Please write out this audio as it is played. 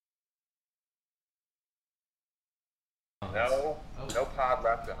No, Oh. no pod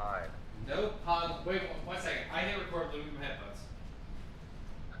left behind. No pod. Wait, 1 second. I hit record. Let me get my headphones.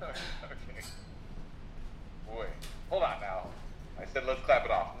 Okay. Boy, hold on now. I said let's clap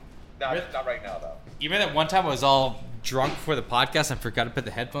it off. No, Really? not right now though. You remember that one time I was all drunk for the podcast and forgot to put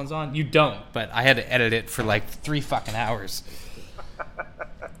the headphones on? You don't, but I had to edit it for like 3 fucking hours.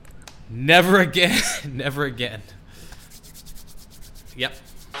 Never again. Never again. Yep.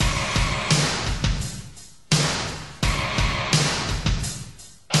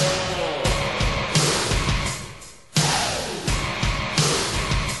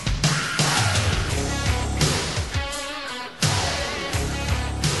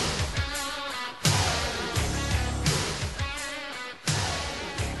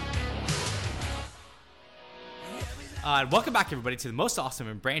 Welcome back, everybody, to the most awesome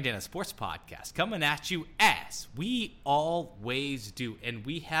and Brandana Sports Podcast, coming at you as we always do. And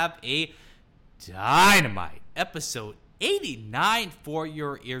we have a dynamite episode 89 for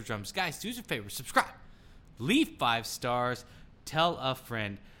your eardrums. Guys, do us a favor, subscribe, leave 5 stars, tell a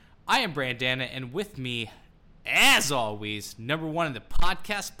friend. I am Brandana, and with me, as always, number 1 in the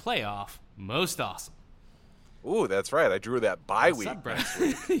podcast playoff, most awesome. Ooh, that's right. I drew that bye What's week. up, bro?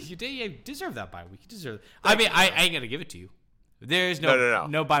 You deserve that bye week. You deserve it. I mean, I ain't going to give it to you. There's no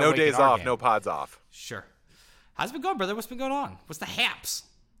bye No week days in our off, game. no pods off. Sure. How's it been going, brother? What's been going on? What's the haps?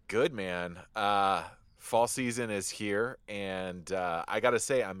 Good, man. Fall season is here, and I got to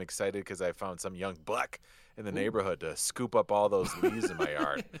say I'm excited because I found some young buck in the neighborhood to scoop up all those leaves in my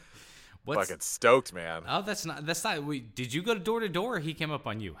yard. Fucking stoked, man. Oh, that's not. Did you go door to door, or he came up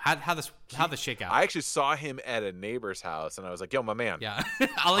on you? How the shake out? I actually saw him at a neighbor's house, and I was like, "Yo, my man." Yeah,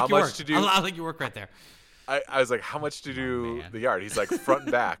 I'll let How you much work. to do- I'll let you work right there. I was like, "How much to do man. the yard?" He's like, "Front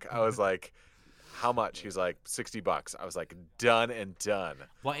and back." I was like, "How much?" He was like, $60. I was like, "Done and done."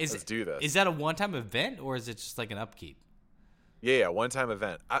 Well, Let's do this. Is that a one-time event, or is it just like an upkeep? Yeah, one-time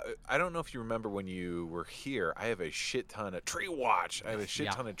event. I don't know if you remember when you were here. I have a shit ton of tree watch. I have a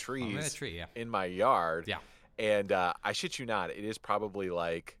shit ton of trees I'm in a tree, yeah. in my yard. Yeah. And I shit you not, it is probably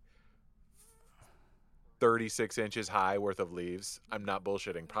like 36 inches high worth of leaves. I'm not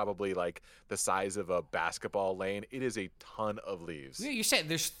bullshitting. Probably like the size of a basketball lane. It is a ton of leaves. Yeah, you're saying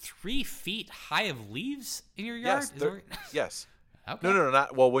there's 3 feet high of leaves in your yard? Yes. Is that right? Yes. Okay. No,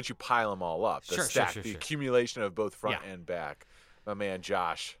 not well. Once you pile them all up, the Sure, stack, sure. the accumulation of both front Yeah. and back. My man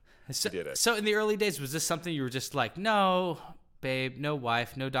Josh, So, he did it. So in the early days, was this something you were just like, no, babe, no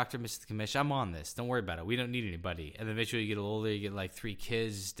wife, no doctor, Mrs. Commission, I'm on this. Don't worry about it. We don't need anybody. And then eventually you get a little older, you get like 3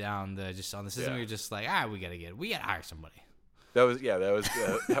 kids down on the system. Yeah. You're just like, we gotta hire somebody. That was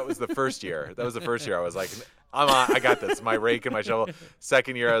the first year. That was the first year. I was like, I got this. My rake and my shovel.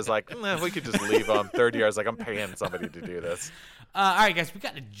 Second year, I was like, we could just leave them. Third year, I was like, I'm paying somebody to do this. All right, guys, we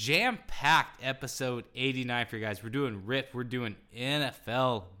got a jam-packed episode 89 for you guys. We're doing RIP. We're doing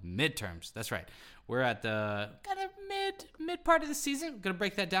NFL midterms. That's right. We're at the kind of mid part of the season. We're going to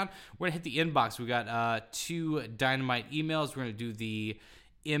break that down. We're going to hit the inbox. We got 2 dynamite emails. We're going to do the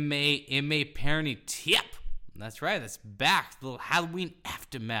MA parenting tip. That's right. That's back. The little Halloween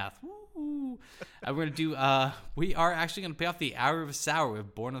aftermath. Woo. We're going to do, we are actually going to pay off the Hour of a Sour. We're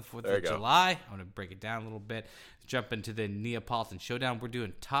born on the 4th There of you go. July. I'm going to break it down a little bit. Jump into the Neapolitan Showdown. We're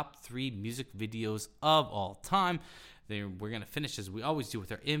doing top 3 music videos of all time. Then we're going to finish, as we always do,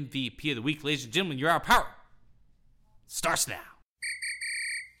 with our MVP of the week. Ladies and gentlemen, you're our power. Starts now.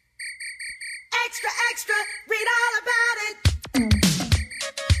 Extra, extra, read all about it.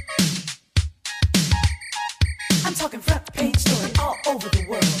 I'm talking front page story all over the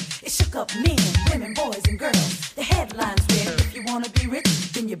world. It shook up men, women, boys, and girls. The headlines read, if you want to be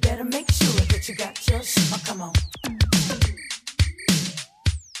rich, then you better make sure that you got your come on.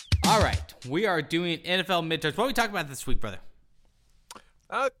 All right. We are doing NFL midterms. What are we talking about this week, brother?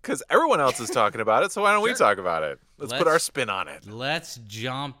 Because everyone else is talking about it, so why don't we talk about it? Let's put our spin on it. Let's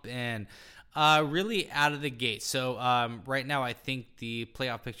jump in. Really out of the gate. So right now, I think the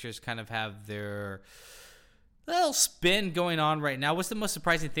playoff pictures kind of have their little spin going on right now. What's the most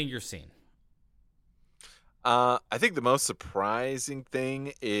surprising thing you're seeing? I think the most surprising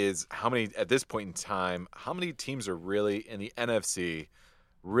thing is at this point in time, how many teams are really in the NFC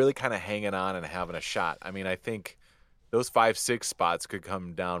really kind of hanging on and having a shot. I mean, I think those 5-6 spots could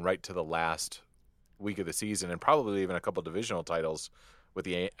come down right to the last week of the season, and probably even a couple divisional titles with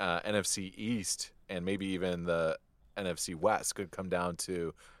the NFC East and maybe even the NFC West could come down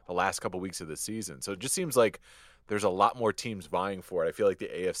to the last couple weeks of the season. So it just seems like there's a lot more teams vying for it. I feel like the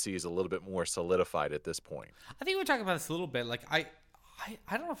AFC is a little bit more solidified at this point. I think we were talking about this a little bit. Like I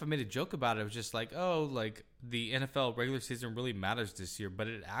don't know if I made a joke about it. It was just like, oh, like the NFL regular season really matters this year, but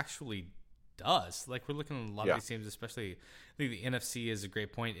it actually does. Like, we're looking at a lot Yeah. of these teams, especially, I think the NFC is a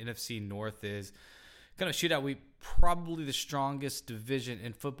great point. NFC North is kind of shootout week, probably the strongest division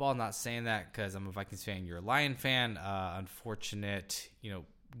in football. Not saying that because I'm a Vikings fan, you're a Lion fan. Unfortunate,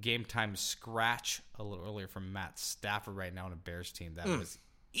 game time scratch a little earlier from Matt Stafford right now on a Bears team that was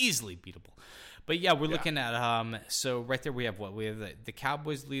easily beatable. But yeah, we're looking at so right there we have what? We have the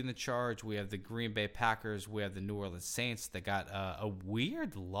Cowboys leading the charge. We have the Green Bay Packers. We have the New Orleans Saints that got a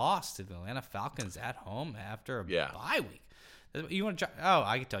weird loss to the Atlanta Falcons at home after a bye week. You want to?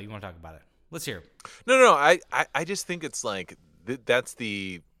 I can tell you want to talk about it. Let's hear. No. I just think it's like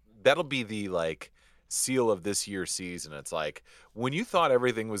that'll be the like seal of this year's season. It's like when you thought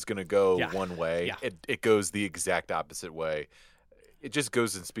everything was going to go one way, it goes the exact opposite way. It just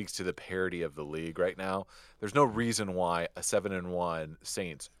goes and speaks to the parity of the league right now. There's no reason why a 7-1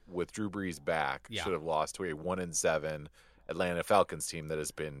 Saints with Drew Brees back should have lost to a 1-7 Atlanta Falcons team that has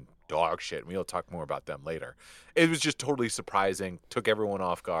been dog shit. And we'll talk more about them later. It was just totally surprising. Took everyone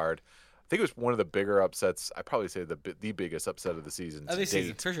off guard. I think it was one of the bigger upsets. I'd probably say the biggest upset of the season. Of the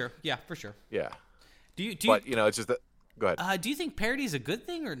season, for sure. Yeah, for sure. Yeah. But it's just that. Go ahead. Do you think parity is a good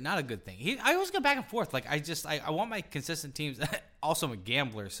thing or not a good thing? I always go back and forth. Like, I want my consistent teams. Also, I'm a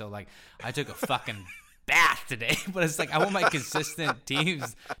gambler, so like I took a fucking bath today. But it's like I want my consistent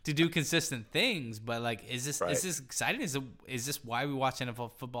teams to do consistent things. But like, is this exciting? Is this why we watch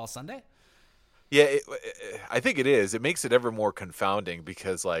NFL football Sunday? Yeah, I think it is. It makes it ever more confounding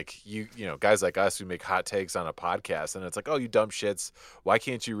because, like, you know, guys like us who make hot takes on a podcast, and it's like, oh, you dumb shits, why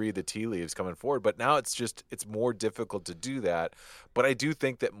can't you read the tea leaves coming forward? But now it's more difficult to do that. But I do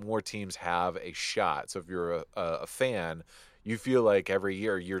think that more teams have a shot. So if you're a fan, you feel like every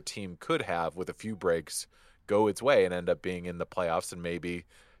year your team could have, with a few breaks, go its way and end up being in the playoffs and maybe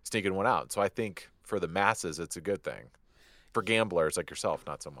sneaking one out. So I think for the masses, it's a good thing. For gamblers like yourself,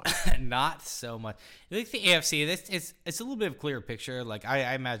 not so much. Not so much. I think the AFC, it's a little bit of a clearer picture. Like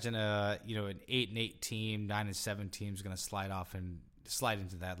I imagine an 8-8 team, 9-7 team is going to slide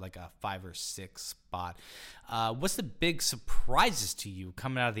into that like a 5 or 6 spot. What's the big surprises to you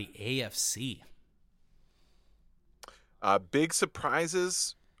coming out of the AFC? Big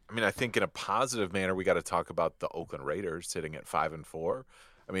surprises. I mean, I think in a positive manner, we got to talk about the Oakland Raiders sitting at 5-4.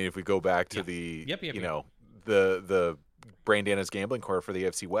 I mean, if we go back to the Brandana's gambling corner for the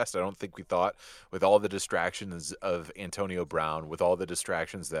AFC West, I don't think we thought, with all the distractions of Antonio Brown, with all the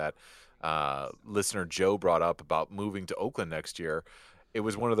distractions that listener Joe brought up about moving to Oakland next year, it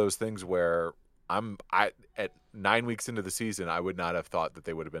was one of those things where at 9 weeks into the season, I would not have thought that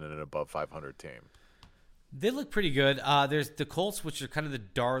they would have been an above 500 team. They look pretty good. There's the Colts, which are kind of the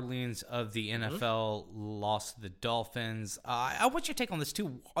darlings of the NFL, lost to the Dolphins. I want your take on this,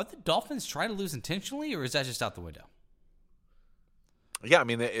 too. Are the Dolphins trying to lose intentionally, or is that just out the window? Yeah, I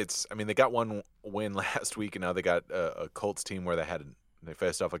mean, they got one win last week, and now they got a Colts team where they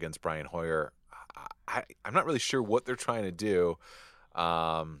faced off against Brian Hoyer. I'm not really sure what they're trying to do,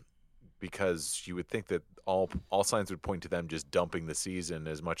 because you would think that all signs would point to them just dumping the season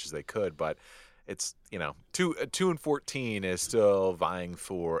as much as they could, but it's 2-14 is still vying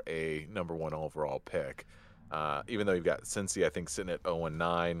for a number 1 overall pick, even though you've got Cincy, I think, sitting at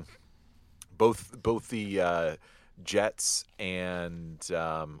 0-9. Both the Jets and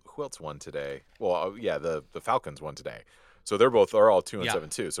who else won today? Well, the Falcons won today, so they're all 2-7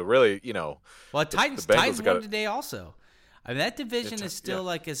 too. So really, well, Titans won today also. I mean, that division is still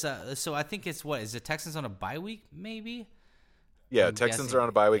so I think it's is the Texans on a bye week maybe? Yeah, Texans are on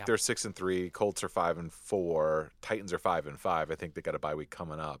a bye week. They're 6-3. Colts are 5-4. Titans are 5-5. I think they got a bye week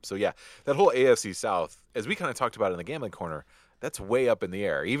coming up. So yeah, that whole AFC South, as we kind of talked about in the gambling corner, that's way up in the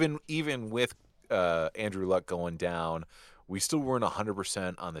air. Even with Andrew Luck going down, we still weren't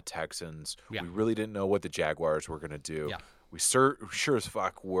 100% on the Texans. Yeah. We really didn't know what the Jaguars were going to do. Yeah. We sure as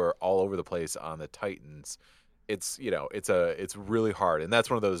fuck were all over the place on the Titans. It's really hard, and that's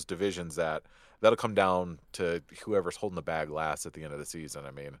one of those divisions that'll come down to whoever's holding the bag last at the end of the season.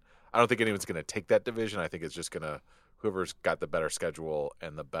 I mean, I don't think anyone's going to take that division. I think it's just going to whoever's got the better schedule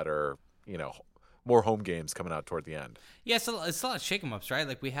and the better, more home games coming out toward the end. Yeah, it's a lot of shake 'em ups, right?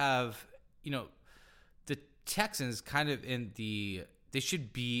 Like we have, the Texans kind of they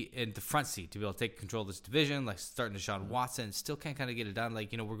should be in the front seat to be able to take control of this division, like starting Deshaun Watson. Still can't kind of get it done.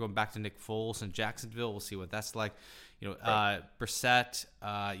 Like, we're going back to Nick Foles in Jacksonville. We'll see what that's like. Brissett,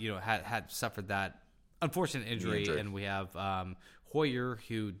 had suffered that unfortunate injury. And we have Hoyer,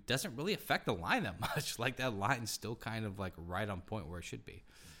 who doesn't really affect the line that much. Like, that line's still kind of like right on point where it should be.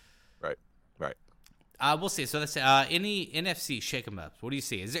 Right. We'll see. So that's any NFC shake 'em ups. What do you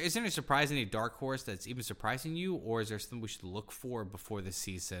see? Is there any surprise, any dark horse that's even surprising you, or is there something we should look for before the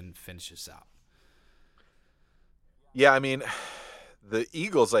season finishes out? Yeah, I mean, the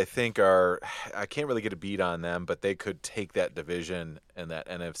Eagles, I think, I can't really get a beat on them, but they could take that division and that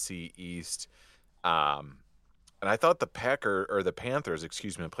NFC East. And I thought the Panthers,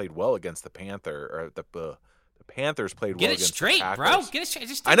 played well against the the Panthers played well against the Packers. Get it straight, bro. Get it straight.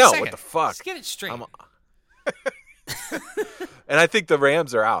 Just take I know, a second. what the fuck? Just get it straight. And I think the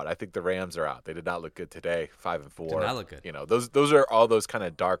Rams are out. They did not look good today. 5-4. Did not look good. You know, those are all those kind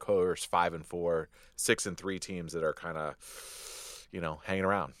of dark horse 5-4, 6-3 teams that are kind of, hanging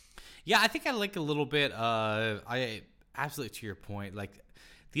around. Yeah, I think I like a little bit. I absolutely, to your point, like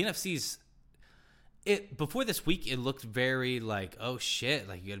the NFC's. Before this week, it looked very like, oh shit,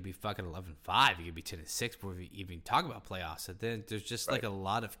 like you got to be fucking 11-5, you got to be 10-6 before we even talk about playoffs. And then there's just like a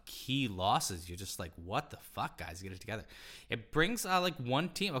lot of key losses. You're just like, what the fuck, guys, get it together. It brings like one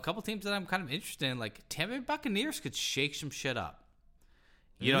team, a couple teams that I'm kind of interested in. Like Tampa Bay Buccaneers could shake some shit up.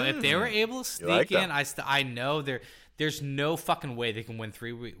 If they were able to sneak in, I know there's no fucking way they can win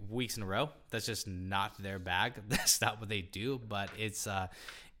 3 weeks in a row. That's just not their bag. That's not what they do. But it's a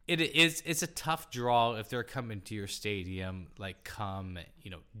tough draw if they're coming to your stadium like come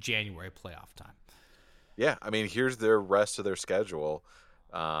January playoff time. Yeah, I mean, here's their rest of their schedule.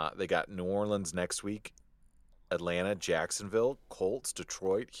 They got New Orleans next week, Atlanta, Jacksonville, Colts,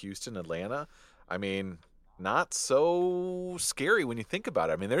 Detroit, Houston, Atlanta. I mean, not so scary when you think about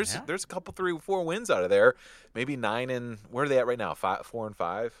it. I mean, there's a couple 3-4 wins out of there. Maybe 9 and where are they at right now?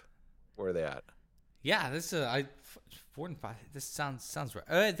 4-5. Where are they at? Yeah, this 4-5. This sounds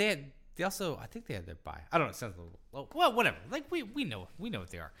right. They also, I think they had their bye. I don't know. It sounds a little low. Well, whatever. Like we know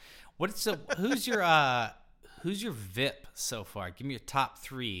what they are. Who's your VIP so far? Give me your top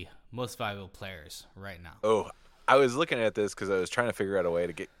 3 most valuable players right now. Oh, I was looking at this because I was trying to figure out a way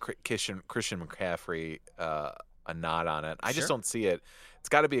to get Christian McCaffrey a nod on it. I just don't see it. It's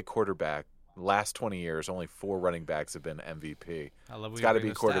got to be a quarterback. Last 20 years, only 4 running backs have been MVP. I love it's got to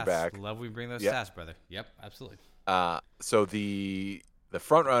be quarterback. Love we bring those stats, brother. Yep, absolutely. So the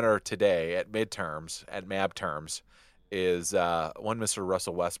front runner today at midterms, at MAB terms, is one Mr.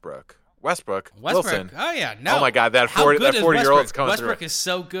 Russell Westbrook. Westbrook Wilson. Oh yeah, no. Oh my God, that 40-year-old's coming through. Westbrook is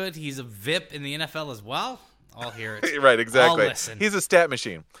so good. He's a VIP in the NFL as well. I'll hear it. Right, exactly. I'll listen. He's a stat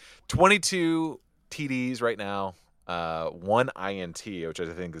machine. 22 TDs right now. 1 INT, which I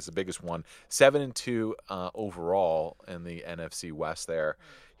think is the biggest one. 7-2 overall in the NFC West there.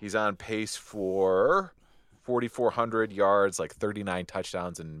 He's on pace for 4,400 yards, like 39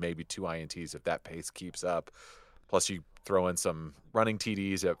 touchdowns, and maybe 2 INTs if that pace keeps up. Plus you throw in some running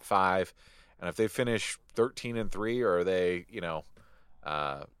TDs at 5. And if they finish 13-3, or are they,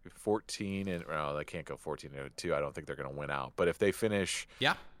 14 and no, they can't go 14-2. I don't think they're going to win out. But if they finish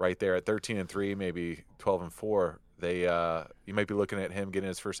right there at 13-3, maybe 12-4, you might be looking at him getting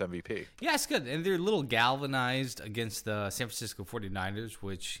his first MVP. Yeah, it's good. And they're a little galvanized against the San Francisco 49ers,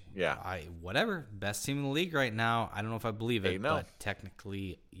 which whatever, best team in the league right now. I don't know if I believe it, but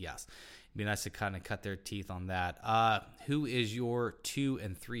technically, yes. It'd be nice to kind of cut their teeth on that. Who is your 2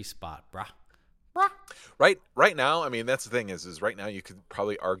 and 3 spot, brah? Right now, I mean, that's the thing is right now you could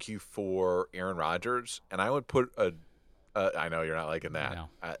probably argue for Aaron Rodgers, and I would put I know you're not liking that,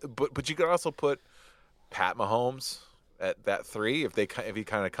 but you could also put Pat Mahomes at that 3 if he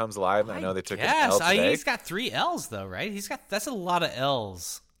kind of comes alive. I know they took an L today. He's got 3 L's though, right? That's a lot of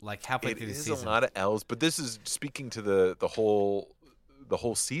L's. Like halfway through the season, it is a lot of L's. But this is speaking to the whole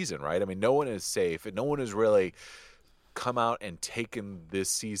season, right? I mean, no one is safe, and no one has really come out and taken this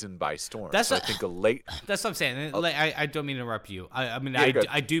season by storm. That's what I'm saying. I don't mean to interrupt you.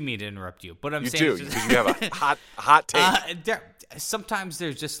 I do mean to interrupt you, but I'm saying you do because you have a hot take. Sometimes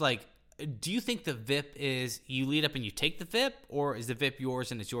there's just like, do you think the VIP is you lead up and you take the VIP, or is the VIP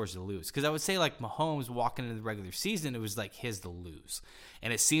yours and it's yours to lose? Because I would say like Mahomes walking into the regular season, it was like his to lose,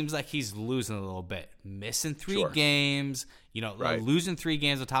 and it seems like he's losing a little bit, missing 3 games. Losing 3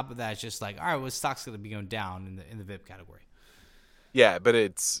 games on top of that, it's just like, all right, well, stock's going to be going down in the VIP category. Yeah, but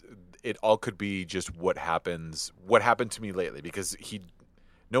it all could be just what happened to me lately, because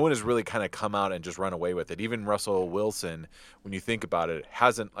no one has really kind of come out and just run away with it. Even Russell Wilson, when you think about it,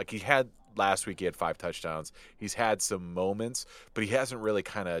 hasn't, like, he had last week, he had 5 touchdowns. He's had some moments, but he hasn't really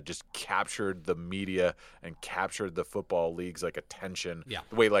kind of just captured the media and captured the football league's like attention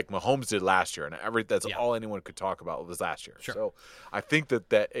the way like Mahomes did last year. And that's all anyone could talk about was last year. Sure. So I think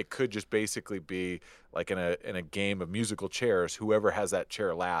that it could just basically be like in a game of musical chairs, whoever has that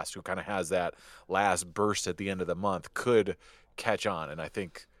chair last, who kind of has that last burst at the end of the month, could catch on. And I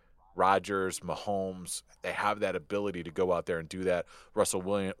think Rodgers, Mahomes, they have that ability to go out there and do that. Russell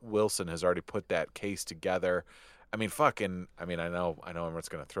Wilson has already put that case together. I mean, I know everyone's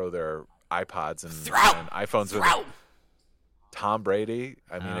going to throw their iPods and iPhones with it. Tom Brady.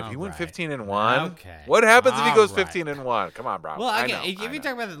 I mean, if he went 15-1, what happens if he goes 15-1? Come on, bro. Well, if you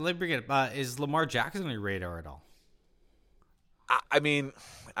talk about the is Lamar Jackson on your radar at all? I mean,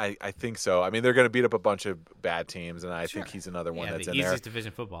 I think so. I mean, they're going to beat up a bunch of bad teams, and I think he's another one that's in there. The easiest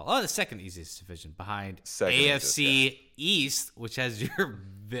division football. Oh, the second easiest division behind AFC East, which has your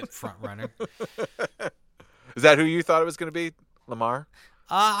VIP front runner. Is that who you thought it was going to be, Lamar?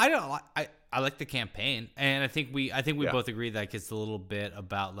 I like the campaign, and I think we both agree that it's a little bit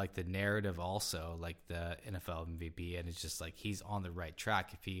about like the narrative, also like the NFL MVP, and it's just like he's on the right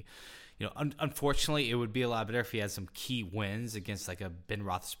track. If he, unfortunately, it would be a lot better if he had some key wins against like a Ben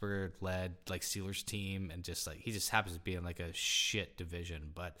Roethlisberger led like Steelers team, and just like he just happens to be in like a shit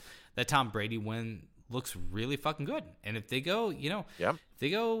division. But that Tom Brady win looks really fucking good, and if they go, if they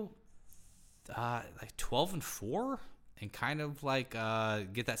go like 12-4. And kind of like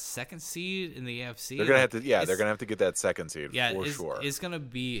get that second seed in the AFC. They're gonna have to, they're gonna have to get that second seed for sure. It's gonna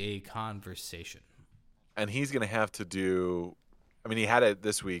be a conversation, and he's gonna have to do. I mean, he had it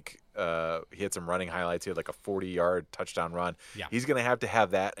this week. He had some running highlights. He had like a 40-yard touchdown run. Yeah. He's gonna have to have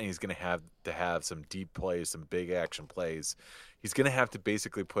that, and he's gonna have to have some deep plays, some big action plays. He's gonna have to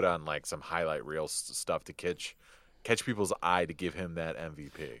basically put on like some highlight reel stuff to catch people's eye to give him that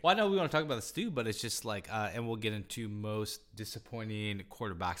MVP. Well, I know we want to talk about this too, but it's just like, and we'll get into most disappointing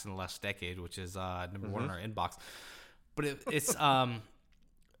quarterbacks in the last decade, which is number one in our inbox. But it's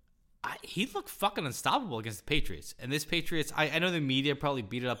he looked fucking unstoppable against the Patriots. And this Patriots, I know the media probably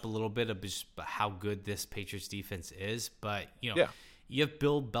beat it up a little bit of just how good this Patriots defense is, but you have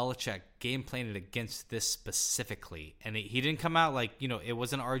Bill Belichick game planning against this specifically. And he didn't come out like, it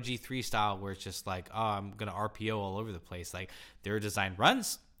wasn't RG3 style where it's just like, oh, I'm going to RPO all over the place. Like, they were designed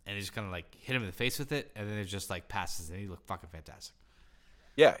runs, and they just kind of like hit him in the face with it. And then it's just like passes, and he looked fucking fantastic.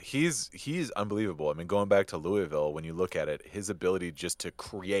 Yeah, he's unbelievable. I mean, going back to Louisville, when you look at it, his ability just to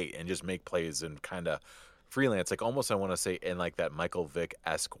create and just make plays and kind of freelance, like almost I want to say in like that Michael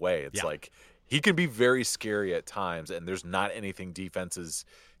Vick-esque way. It's like, he can be very scary at times, and there's not anything defenses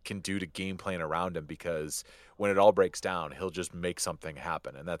can do to game plan around him, because when it all breaks down, he'll just make something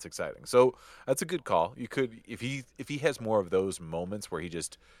happen, and that's exciting. So that's a good call. You could, if he has more of those moments where he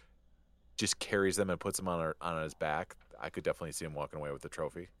just carries them and puts them on his back, I could definitely see him walking away with the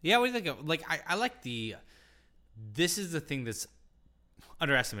trophy. Yeah, what do you think of, like, I like this is the thing that's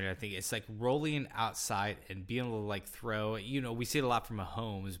underestimated. I think it's like rolling outside and being able to like throw, we see it a lot from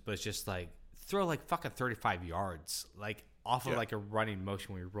Mahomes, but it's just like, throw like fucking 35 yards like off of like a running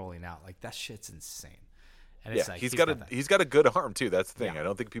motion when you're rolling out. Like, that shit's insane. And it's like he's got a good arm too. That's the thing. I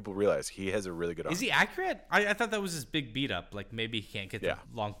don't think people realize he has a really good arm. Is he accurate? I thought that was his big beat up. Like, maybe he can't get the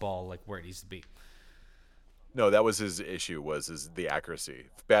long ball like where it needs to be. No, that was his issue, was the accuracy.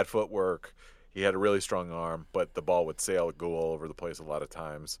 Bad footwork. He had a really strong arm, but the ball would go all over the place a lot of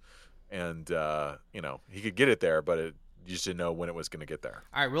times. And he could get it there, but you just didn't know when it was going to get there.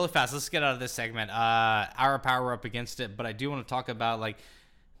 All right, really fast. Let's get out of this segment. Our power up against it, but I do want to talk about like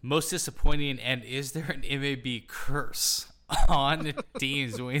most disappointing, and is there an MAB curse on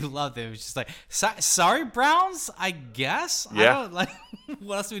teams when we love them? It's just like, sorry, Browns, I guess. Yeah. I don't, like,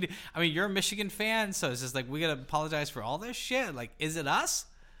 what else do we do? I mean, you're a Michigan fan, so it's just like, we got to apologize for all this shit. Like, is it us?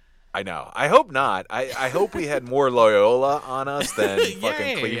 I know. I hope not. I hope we had more Loyola on us than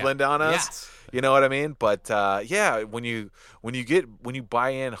fucking Cleveland on us. Yes. You know what I mean? But when you buy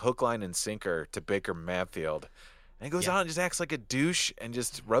in hook, line, and sinker to Baker Mayfield, and he goes out and just acts like a douche and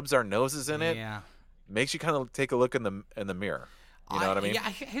just rubs our noses in it, makes you kind of take a look in the mirror. You know what I mean? Yeah.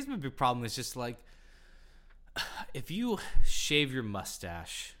 His big problem is just like, if you shave your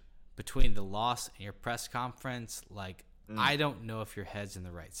mustache between the loss and your press conference, like, I don't know if your head's in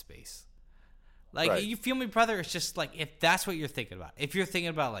the right space. Like, you feel me, brother? It's just like, if that's what you're thinking about. If you're thinking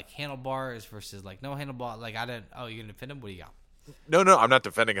about like handlebars versus like no handlebar, like you're gonna defend him? What do you got? No, I'm not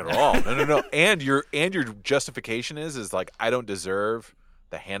defending it at all. No. And your justification is like, I don't deserve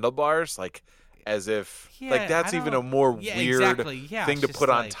the handlebars, like as if like that's even a more weird thing to put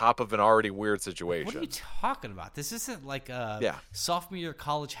on top of an already weird situation. What are you talking about? This isn't like a sophomore year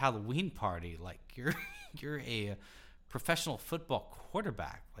college Halloween party. Like, you're a professional football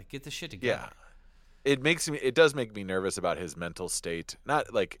quarterback. Like, get the shit together. Yeah. It does make me nervous about his mental state.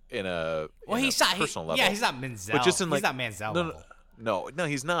 Not like in a personal level. Yeah, he's not Menzel. But just in like, he's not Manziel level. No,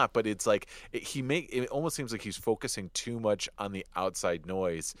 he's not. But it's like it almost seems like he's focusing too much on the outside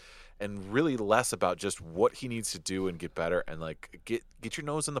noise, and really less about just what he needs to do and get better and like get your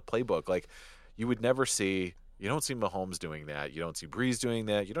nose in the playbook. Like you would never see. You don't see Mahomes doing that. You don't see Breeze doing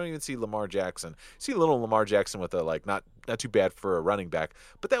that. You don't even see Lamar Jackson. You see little Lamar Jackson with a like not too bad for a running back,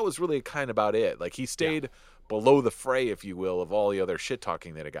 but that was really kind of about it. Like he stayed below the fray, if you will, of all the other shit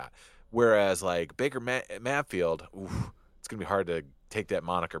talking that he got. Whereas like Baker Mayfield, it's gonna be hard to take that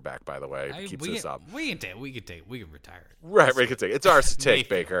moniker back. By the way, if it keeps this up. We can retire it. Right, we can take it. It's ours to take,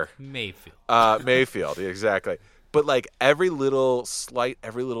 Baker. Mayfield. Mayfield, exactly. But like every little slight,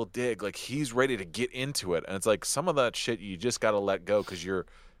 every little dig, like he's ready to get into it, and it's like some of that shit you just got to let go because you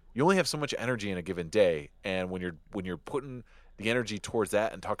only have so much energy in a given day, and when you're putting the energy towards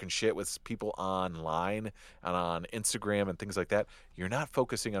that and talking shit with people online and on Instagram and things like that, you're not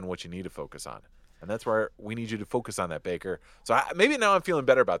focusing on what you need to focus on. And that's where we need you to focus on that, Baker. So maybe now I'm feeling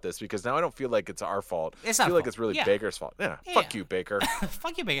better about this because now I don't feel like it's our fault. I feel like it's really Baker's fault. Yeah. Fuck you, Baker.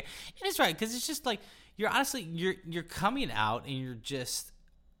 Fuck you, Baker. It is right because it's just like you're coming out and you're just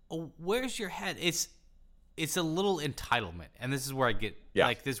where's your head? It's a little entitlement, and this is where I get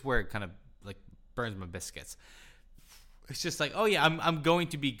like this is where it kind of like burns my biscuits. It's just like, oh yeah, I'm going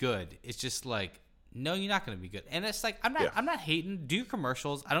to be good. It's just like, no, you're not going to be good. And it's like I'm not hating. Do your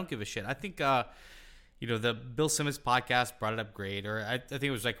commercials. I don't give a shit. I think the Bill Simmons podcast brought it up great, or I think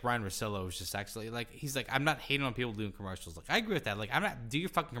it was like Ryan Russillo was just actually like he's like I'm not hating on people doing commercials. Like I agree with that. Like I'm not do your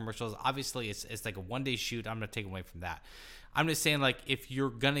fucking commercials. Obviously it's like a one-day shoot. I'm gonna take away from that. I'm just saying like if you're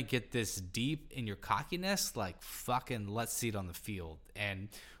gonna get this deep in your cockiness, like fucking let's see it on the field. And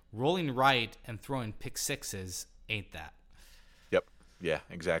rolling right and throwing pick sixes ain't that. Yep. Yeah,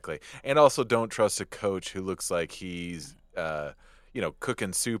 exactly. And also don't trust a coach who looks like he's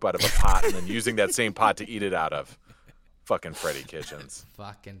cooking soup out of a pot and then using that same pot to eat it out of. Fucking Freddie Kitchens.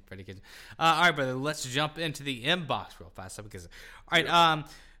 All right, brother, let's jump into the inbox real fast. All right,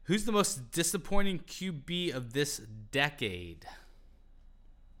 who's the most disappointing QB of this decade?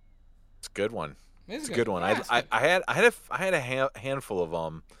 It's a good one. It's a good one. Yeah, I had a handful of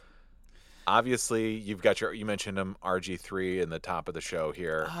them. Obviously, you mentioned him, RG3 in the top of the show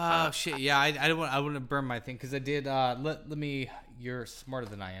here. Oh shit! Yeah, I wouldn't have burned my thing because I did. Let me. You're smarter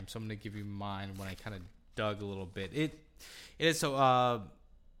than I am, so I'm gonna give you mine when I kind of dug a little bit. It is so.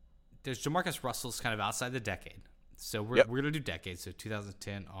 There's Jamarcus Russell's kind of outside the decade, so we're gonna do decades. So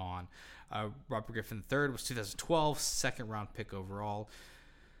 2010 on. Robert Griffin III was 2012, second round pick overall.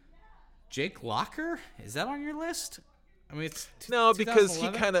 Jake Locker, is that on your list? I mean, it's no, because he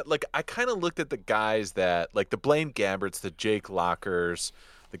kind of like I kind of looked at the guys that like the Blaine Gabberts, the Jake Lockers,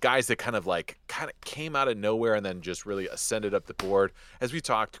 the guys that kind of came out of nowhere and then just really ascended up the board. As we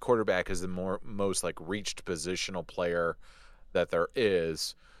talked, quarterback is the most like reached positional player that there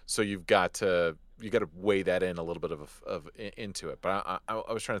is. So you got to weigh that in a little bit of into it. But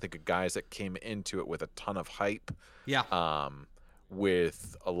I was trying to think of guys that came into it with a ton of hype. Yeah.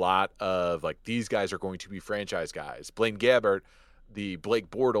 With a lot of like these guys are going to be franchise guys. Blaine Gabbert, the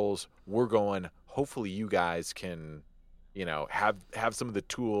Blake Bortles, we're going. Hopefully, you guys can, have some of the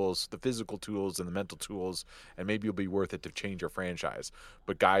tools, the physical tools and the mental tools, and maybe you'll be worth it to change your franchise.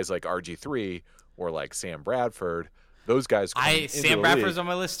 But guys like RG3 or like Sam Bradford, those guys. Sam Bradford's on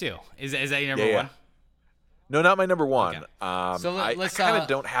my list too. Is that your number one? No, not my number one. Okay. So I kind of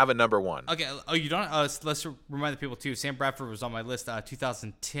don't have a number one. Okay. Oh, you don't? Let's remind the people, too. Sam Bradford was on my list,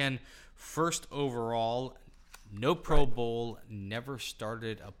 2010, first overall, no Pro Bowl, never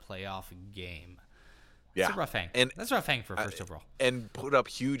started a playoff game. Yeah. That's a rough hang. That's a rough hang for first overall. And put up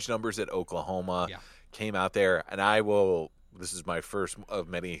huge numbers at Oklahoma. Yeah. Came out there, and this is my first of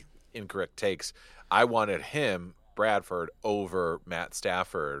many incorrect takes. I wanted him, Bradford, over Matt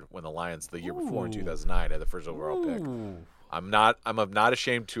Stafford when the Lions the year before in 2009 had the first overall pick. I'm not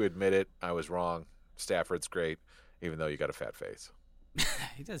ashamed to admit it. I was wrong. Stafford's great, even though you got a fat face.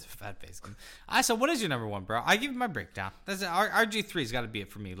 He does have a fat face. So what is your number one, bro? I give you my breakdown. That's RG3's got to be it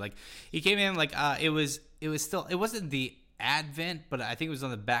for me. Like he came in like it wasn't the advent, but I think it was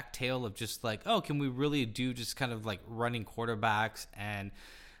on the back tail of just like, oh, can we really do just kind of like running quarterbacks? And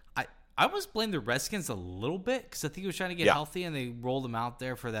I almost blame the Redskins a little bit because I think he was trying to get healthy, and they rolled him out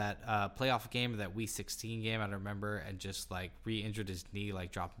there for that playoff game, that Week 16 game, I don't remember, and just like re-injured his knee,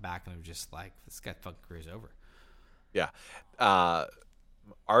 like dropping back, and it was just like, this guy's fucking career's over. Yeah,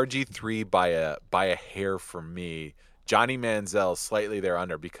 RG3 by a hair for me. Johnny Manziel slightly there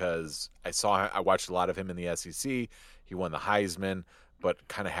under because I watched a lot of him in the SEC. He won the Heisman, but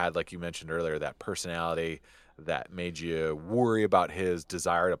kind of had, like you mentioned earlier, that personality that made you worry about his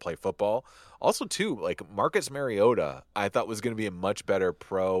desire to play football. Also, too, like Marcus Mariota, I thought was going to be a much better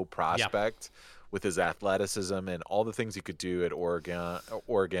pro prospect with his athleticism and all the things he could do at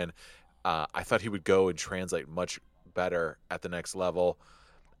Oregon. I thought he would go and translate much better at the next level.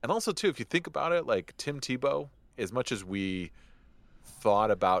 And also, too, if you think about it, like Tim Tebow, as much as we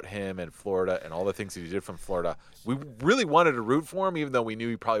thought about him in Florida and all the things that he did from Florida, we really wanted to root for him, even though we knew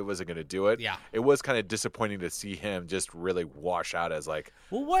he probably wasn't going to do it. Yeah. It was kind of disappointing to see him just really wash out as like,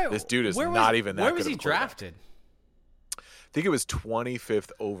 this dude is even that Where good was he of a quarterback. drafted? I think it was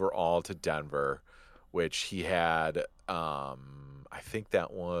 25th overall to Denver, which he had, I think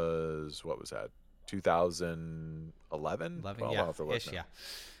that was, what was that, 2011? 11, Well, yeah, I'll have to look ish, now. yeah.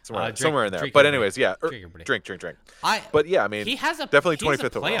 Somewhere in there. drink But everybody. anyways, yeah. Drink everybody. Drink. I But yeah, I mean, he has definitely he has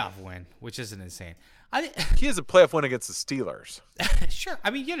 25th a overall. playoff win, which isn't insane. He has a playoff win against the Steelers. Sure. I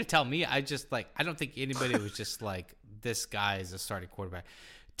mean, you got to tell me. I don't think anybody was just like, this guy is a starting quarterback.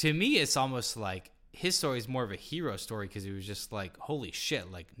 To me, it's almost like his story is more of a hero story because he was just like, holy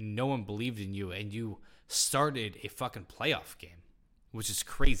shit, like no one believed in you and you started a fucking playoff game, which is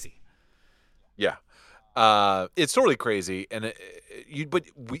crazy. Yeah. It's totally crazy. And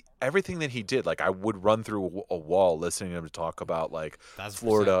everything that he did, like I would run through a wall listening to him talk about like 1000%.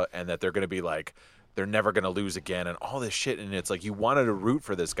 Florida and that they're going to be like, they're never going to lose again and all this shit. And it's like you wanted to root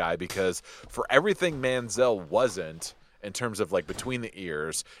for this guy because for everything Manziel wasn't in terms of like between the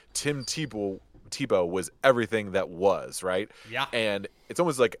ears, Tim Tebow was everything that was, right? Yeah. And it's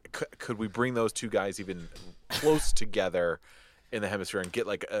almost like could we bring those two guys even close together in the hemisphere and get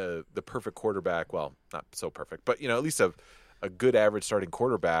like the perfect quarterback? Well, not so perfect, but at least a good average starting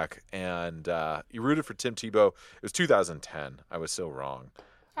quarterback. And you rooted for Tim Tebow. It was 2010. I was so wrong.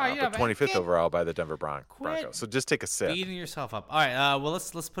 But 25th overall by the Denver Broncos. So just take a sip. Beating yourself up. All right. Well,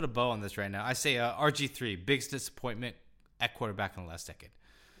 let's put a bow on this right now. I say RG3, biggest disappointment at quarterback in the last decade.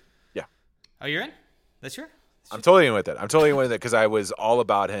 Yeah. Oh, you're in? That's your? I'm totally in with it. Because I was all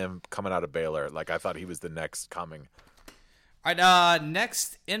about him coming out of Baylor. Like I thought he was the next coming. All right.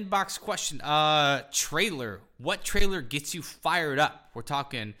 Next inbox question. Trailer. What trailer gets you fired up? We're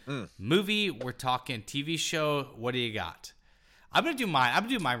talking movie. We're talking TV show. What do you got? I'm gonna do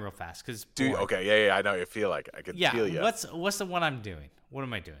mine real fast because. Okay, yeah. I know you feel like I can feel you. What's the one I'm doing? What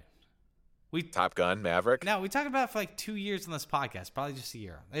am I doing? Top Gun, Maverick. No, we talked about it for like 2 years on this podcast. Probably just a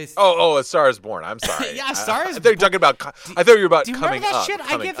year. A Star is Born. I'm sorry. Yeah, Star is Born. I thought you were talking about. I thought you were about do you coming remember that up. shit?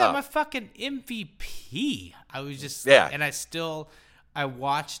 I gave that my fucking MVP. I was just and I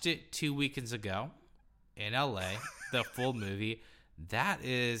watched it 2 weekends ago in LA, the full movie. That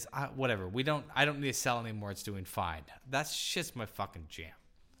is whatever. I don't need to sell anymore. It's doing fine. That's just my fucking jam.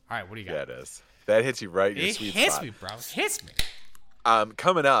 All right, what do you got? Yeah, it is. That hits you right in your It sweet hits spot. me, bro. It hits me.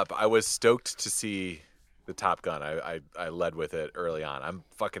 Coming up, I was stoked to see the Top Gun. I led with it early on. I'm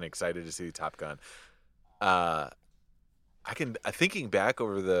fucking excited to see the Top Gun. Thinking back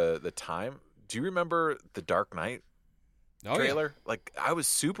over the time, do you remember the Dark Knight trailer? Yeah. Like I was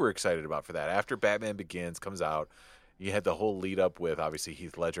super excited about for that. After Batman Begins comes out, you had the whole lead up with obviously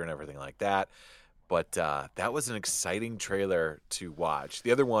Heath Ledger and everything like that. But that was an exciting trailer to watch.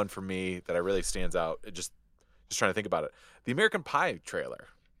 The other one for me that really stands out, just trying to think about it, the American Pie trailer.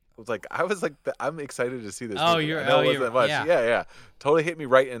 I was like, I'm excited to see this. Oh, movie. I know it wasn't much. yeah. Yeah. Totally hit me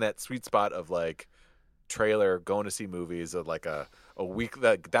right in that sweet spot of like trailer, going to see movies of like a week.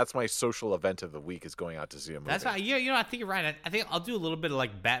 That's my social event of the week is going out to see a movie. That's why, I think you're right. I think I'll do a little bit of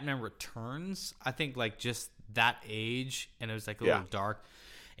like Batman Returns. I think like just that age, and it was like a little dark,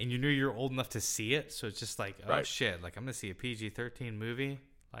 and you knew you're old enough to see it, so it's just like, oh shit, like I'm gonna see a PG-13 movie.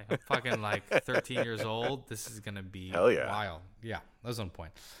 Like I'm fucking like 13 years old. This is gonna be wild. Yeah, that was on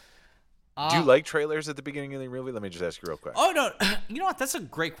point. Do you like trailers at the beginning of the movie? Let me just ask you real quick. Oh no, you know what? That's a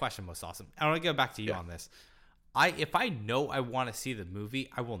great question, Most Awesome. I want to go back to you on this. If I know I want to see the movie,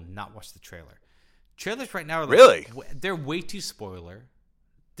 I will not watch the trailer. Trailers right now are like, they're way too spoiler.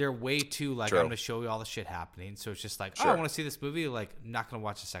 They're way too like, I'm going to show you all the shit happening. So it's just like, I want to see this movie. Like, not going to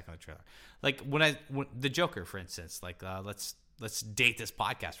watch a second of the trailer. Like when the Joker, for instance, like let's date this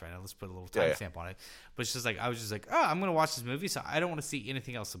podcast right now. Let's put a little timestamp on it. But it's just like, I was just like, I'm going to watch this movie, so I don't want to see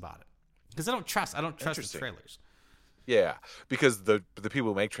anything else about it because I don't trust the trailers. Yeah, because the people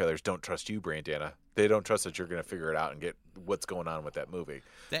who make trailers don't trust you, Brandana. They don't trust that you're going to figure it out and get what's going on with that movie.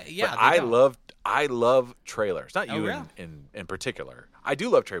 I love trailers. Not you in particular. I do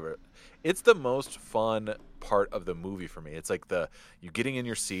love trailers. It's the most fun part of the movie for me. It's like you getting in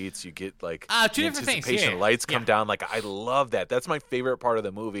your seats, you get like two different things. Yeah. Lights come down. Like I love that. That's my favorite part of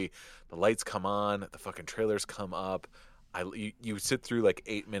the movie. The lights come on, the fucking trailers come up. You sit through like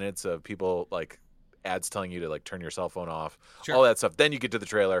 8 minutes of people like ads telling you to like turn your cell phone off, Sure. all that stuff. Then you get to the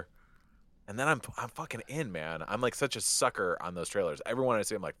trailer, and then I'm fucking in, man. I'm like such a sucker on those trailers. Everyone I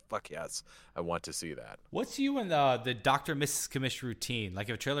see, I'm like, fuck yes, I want to see that. What's you and the Dr. Mrs. Commish routine? Like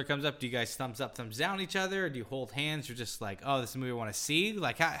if a trailer comes up, do you guys thumbs up, thumbs down each other? Or do you hold hands? Or just like, oh, this is a movie I want to see?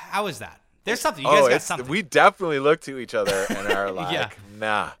 Like how is that? There's something. You guys got something. We definitely look to each other and are like, Yeah.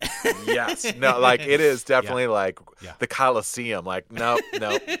 nah, yes, no, like it is definitely like Yeah. the Coliseum. Like, no.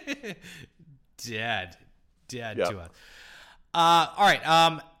 Dead Yep. to us. All right.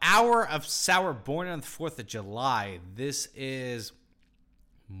 Hour of Sour, born on the 4th of July. This is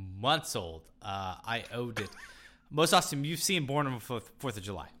months old. I owed it. Most awesome. You've seen Born on the 4th of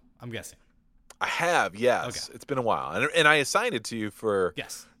July, I'm guessing. I have, yes. Okay. It's been a while, and I assigned it to you for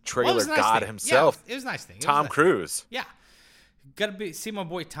Yes. trailer Well, it was a nice god thing. himself, Yeah, it was a nice thing. It was Tom nice. Cruise. Yeah. Gotta see my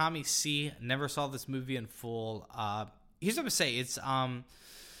boy Tommy C. Never saw this movie in full. Here's what I'm gonna say.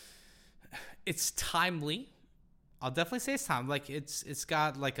 It's timely. I'll definitely say it's time. Like it's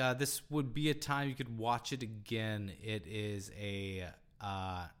got like this would be a time you could watch it again. It is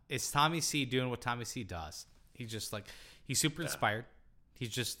it's Tommy C. doing what Tommy C. does. He's just like he's super inspired. He's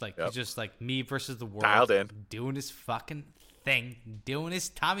just like me versus the world. Dialed in. Doing his fucking thing. Doing his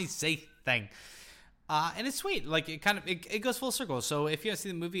Tommy C. thing. And it's sweet. Like it goes full circle. So if you haven't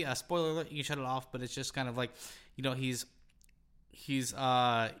seen the movie, spoiler alert, you can shut it off. But it's just kind of like, he's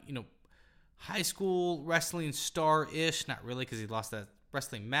high school wrestling star-ish. Not really, because he lost that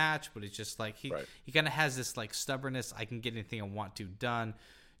wrestling match. But it's just like he kind of has this like stubbornness. I can get anything I want to done.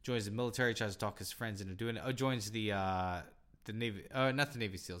 Joins the military, tries to talk his friends into doing it. Oh, joins the Navy. Not the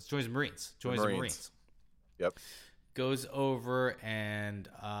Navy SEALs. Joins the Marines. The Marines. Yep. Goes over and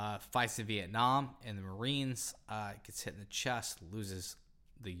fights in Vietnam in the Marines, gets hit in the chest, loses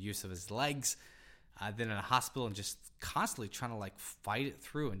the use of his legs, then in a hospital and just constantly trying to like fight it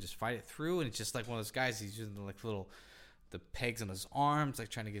through. And it's just like one of those guys, he's using the pegs on his arms, like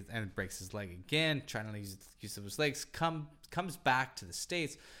trying to get, and breaks his leg again, trying to use the use of his legs, comes back to the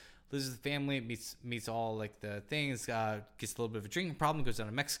States, loses the family, meets all like the things, gets a little bit of a drinking problem, goes down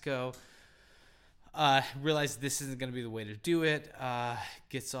to Mexico. Realizes this isn't going to be the way to do it,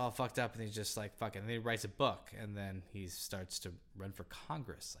 gets all fucked up, and he's just like, fuck it. And then he writes a book, and then he starts to run for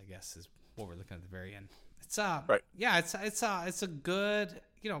Congress, I guess, is what we're looking at the very end. It's, right. Yeah, it's a good,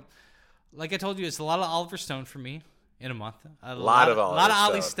 like I told you, it's a lot of Oliver Stone for me in a month. A lot of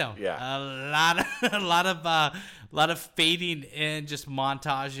Ollie Stone. Yeah. A lot of fading in, just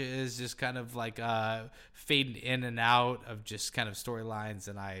montages, just kind of like, fading in and out of just kind of storylines.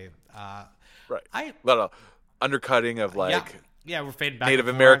 And Right. A lot of undercutting of like we're fading back Native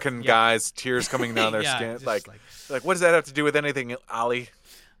and forth. American guys, tears coming down their skin. just Like what does that have to do with anything, Ollie?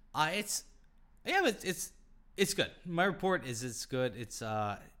 It's good. My report is it's good. It's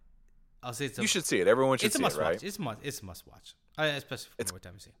I'll say it's you should see it. Everyone should it's see a must it, right? watch. It's a must watch. Especially for what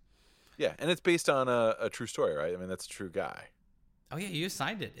time you see. Yeah, and it's based on a true story, right? I mean, that's a true guy. Oh yeah, you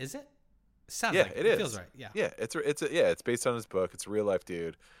signed it. Is it? Sounds Yeah, like it is. Feels right. Yeah. Yeah, it's based on his book. It's a real life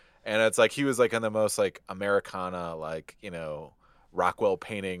dude. And it's like he was like on the most like Americana, like, Rockwell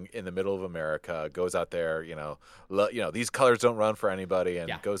painting in the middle of America, goes out there, these colors don't run for anybody,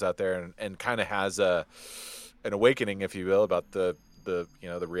 and goes out there and kind of has an awakening, if you will, about the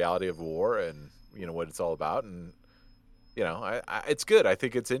reality of war and what it's all about. And it's good. I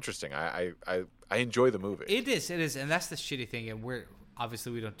think it's interesting. I enjoy the movie. It is, and that's the shitty thing. And we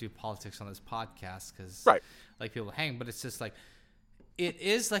don't do politics on this podcast because like people hang, but it's just like. It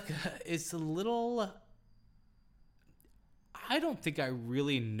is like it's a little. I don't think I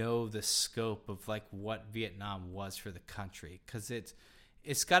really know the scope of like what Vietnam was for the country, because it's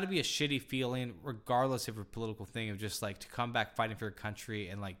got to be a shitty feeling, regardless of your political thing, of just like to come back fighting for your country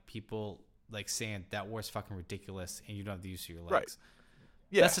and like people like saying that war's fucking ridiculous and you don't have the use of your legs. Right.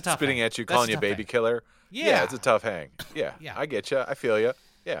 Yeah, that's a tough spitting hang. at you, That's calling a you tough baby hang. killer. Yeah. It's a tough hang. Yeah, Yeah. I get you. I feel you.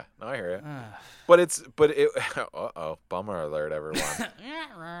 Yeah, no, I hear you. But it. Bummer alert, everyone.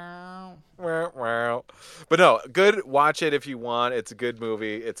 But no, good. Watch it if you want. It's a good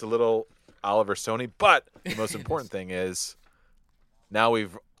movie. It's a little Oliver Stoney, but the most important thing is now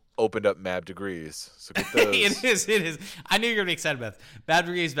we've opened up Mad Degrees. So get those. It is. I knew you were gonna be excited about this. Bad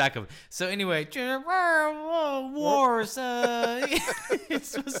Degrees back up. So anyway, wars.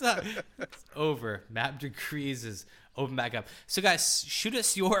 It's over. Mad Degrees is open back up. So guys, shoot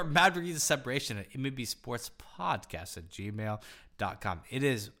us your Mad Degrees of separation at mbsportspodcast@gmail.com. It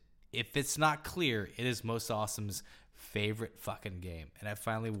is, if it's not clear, it is Most Awesome's favorite fucking game, and I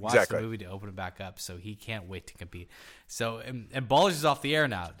finally watched the movie to open it back up, so he can't wait to compete. So and Ballers is off the air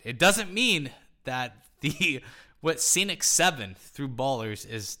now. It doesn't mean that Scenic 7 through Ballers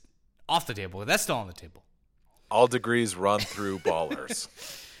is off the table. That's still on the table. All degrees run through ballers.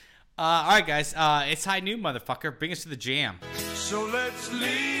 All right, guys. It's high noon, motherfucker. Bring us to the jam. So let's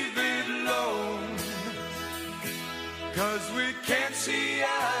leave it alone, 'cause we can't see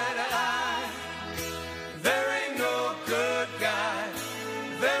eye to eye. There ain't no good guy,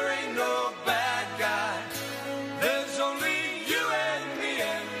 there ain't no bad guy. There's only you and me,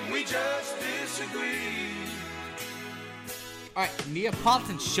 and we just disagree. All right,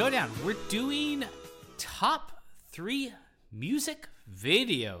 Neapolitan Showdown. We're doing top 3 music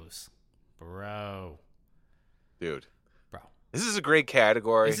videos. Bro. Dude. Bro. This is a great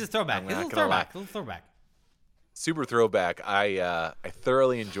category. This is throwback. I'm This is a not little gonna lie. throwback. A little throwback. Super throwback. I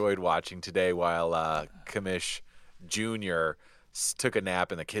thoroughly enjoyed watching today while Kamish Jr. took a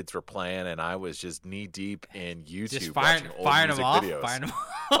nap and the kids were playing, and I was just knee deep in YouTube Just watching old firing music them off. videos. Firing them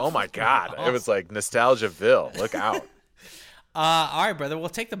off. Oh my god, it was like Nostalgiaville. Look out. All right, brother. We'll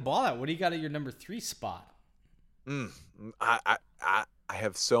take the ball out. What do you got at your number 3 spot? I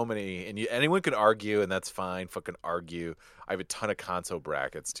have so many, and anyone can argue, and that's fine. Fucking argue. I have a ton of console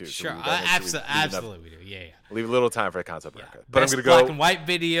brackets too. Sure, we gotta make sure we leave absolutely we do. Yeah. leave a little time for a console Yeah. bracket. But Best I'm gonna black go. and white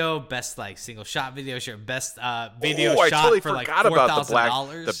video, best like single shot video, sure. Best video I shot totally for like forgot about the black-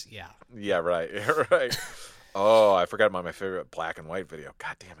 $4,000. Yeah. Yeah, right, right. Oh, I forgot about my favorite black and white video.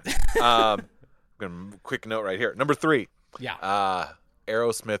 God damn it. I'm gonna quick note right here. Number 3. Yeah.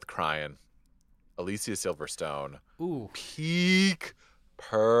 Aerosmith crying. Alicia Silverstone. Ooh. Peak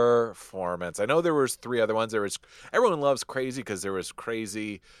performance. I know there was 3 other ones. There was everyone loves Crazy because there was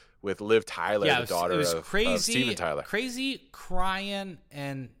Crazy with Liv Tyler, Yeah, the daughter it was of crazy, Steven Tyler. Crazy, crying,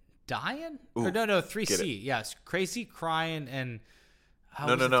 and dying? Ooh, or no, get 3C. Yes, crazy, crying, and No,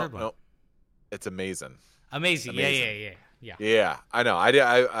 was the third one? no. It's amazing. Amazing. Amazing. Yeah. Yeah, I know.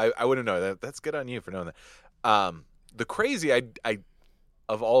 I wouldn't know that. That's good on you for knowing that. The Crazy, I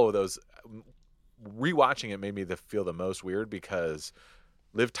of all of those, rewatching it made me feel the most weird because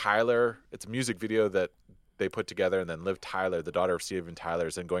Liv Tyler, it's a music video that they put together, and then Liv Tyler, the daughter of Steven Tyler,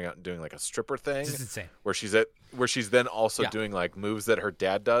 is then going out and doing like a stripper thing. This is insane. Where she's then also Yeah. doing like moves that her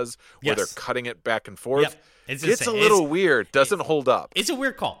dad does, where they're Yes. cutting it back and forth. Yep. It's Gets insane. a little weird. Doesn't hold up. It's a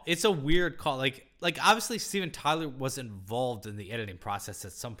weird call. Like obviously Steven Tyler was involved in the editing process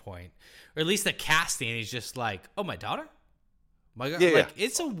at some point, or at least the casting. He's just like, oh, my daughter? My God. Yeah, like, yeah.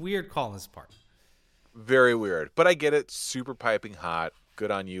 it's a weird call on this part. Very weird. But I get it. Super piping hot. Good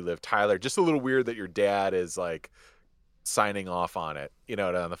on you, Liv Tyler. Just a little weird that your dad is like signing off on it,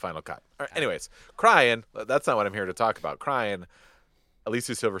 on the final cut. All right, anyways, crying. That's not what I'm here to talk about. Crying.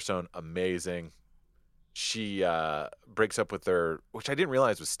 Alicia Silverstone, amazing. She breaks up with which I didn't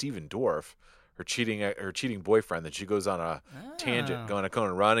realize was Steven Dorff, her cheating boyfriend. Then she goes on a tangent, going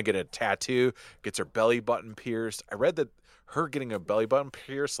to run and get a tattoo, gets her belly button pierced. I read that her getting a belly button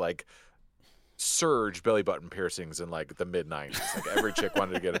pierced like surged belly button piercings in like the mid 90s. Like every chick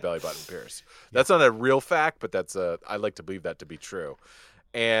wanted to get a belly button pierced. That's not a real fact, but I like to believe that to be true.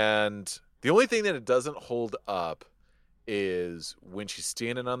 And the only thing that it doesn't hold up is when she's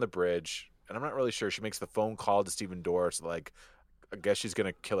standing on the bridge, and I'm not really sure, she makes the phone call to Steven Dorff, like I guess she's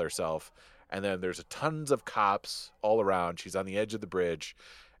gonna kill herself. And then there's tons of cops all around. She's on the edge of the bridge.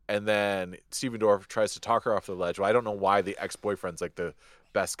 And then Steven Dorff tries to talk her off the ledge. Well, I don't know why the ex-boyfriend's like the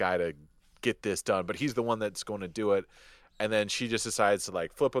best guy to get this done, but he's the one that's going to do it. And then she just decides to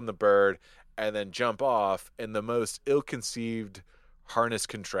like flip on the bird and then jump off in the most ill-conceived harness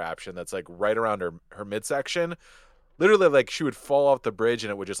contraption that's like right around her midsection. Literally, like she would fall off the bridge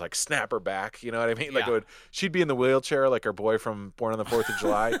and it would just like snap her back. You know what I mean? Like she'd be in the wheelchair like her boy from Born on the 4th of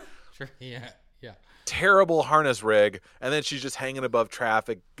July. Sure. Yeah. Terrible harness rig, and then she's just hanging above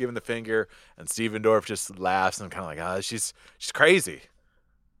traffic, giving the finger, and Steven Dorff just laughs and kind of like, she's crazy,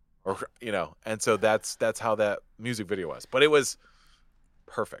 or and so that's how that music video was. But it was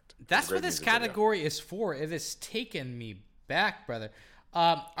perfect. That's Great what this music video. category is for. It has taken me back, brother.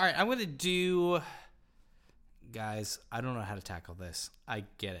 All right, I'm gonna do. Guys, I don't know how to tackle this. I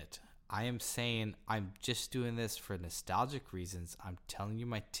get it. I am saying I'm just doing this for nostalgic reasons. I'm telling you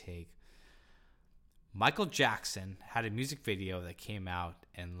my take. Michael Jackson had a music video that came out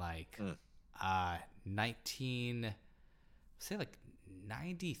in like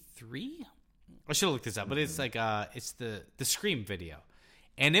 93. I should have looked this up, but it's like it's the Scream video,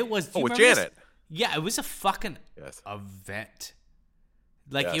 and it was with remember this? Janet. Yeah, it was a fucking Yes. event.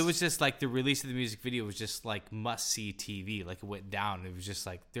 Like it Yes. was just like the release of the music video was just like must see TV. Like it went down. It was just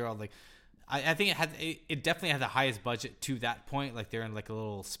like they're all like, I think it definitely had the highest budget to that point. Like they're in like a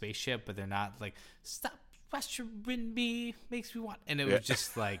little spaceship, but they're not like stop Western Bee makes me want, and it was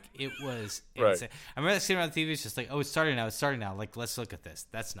just like it was Right. insane. I remember sitting on the TV, it's just like, oh, it's starting now. Like, let's look at this.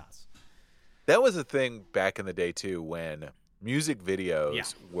 That's nuts. That was a thing back in the day too, when music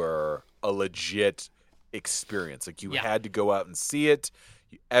videos were a legit experience. Like you had to go out and see it.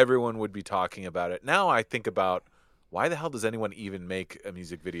 Everyone would be talking about it. Now I think about, why the hell does anyone even make a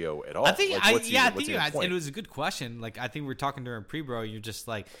music video at all? I think, Like, what's the and it was a good question. Like, I think we were talking during pre-bro. You're just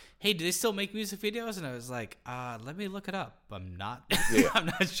like, hey, do they still make music videos? And I was like, let me look it up. I'm not, I'm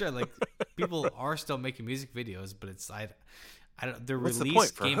not sure. Like, people are still making music videos, but it's I don't. The What's the release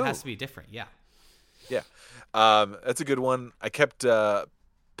point? For game who? has to be different. Yeah. Yeah, that's a good one. I kept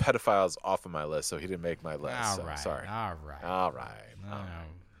pedophiles off of my list, so he didn't make my list. All so, right. sorry. All right.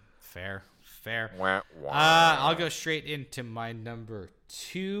 Fair. Wah, wah. I'll go straight into my number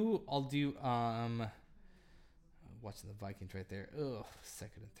 2. I'll do watching the Vikings right there. Ugh,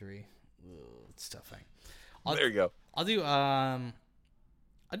 2nd and 3. Ugh, it's tough. There you go. I'll do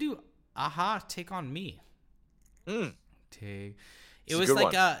Aha, Take on Me. It It's a was good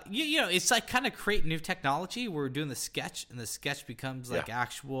like one. you know, it's like kind of create new technology. We're doing the sketch, and the sketch becomes like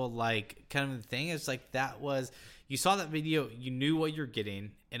actual like kind of thing. It's like that was, you saw that video, you knew what you're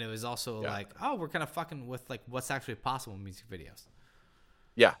getting, and it was also like, oh, we're kind of fucking with like what's actually possible in music videos.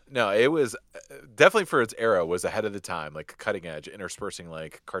 Yeah, no, it was definitely, for its era, was ahead of the time, like cutting edge, interspersing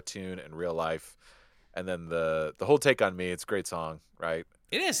like cartoon and real life, and then the whole Take on Me. It's a great song, right?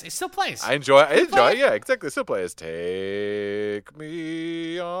 It is. It still plays. I enjoy. Yeah, exactly. Still plays. Take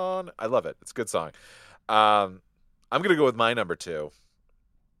me on. I love it. It's a good song. I'm gonna go with my number 2.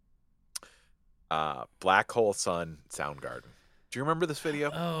 Black Hole Sun, Soundgarden. Do you remember this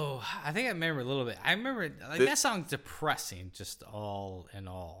video? Oh, I think I remember a little bit. I remember like that song's depressing, just all in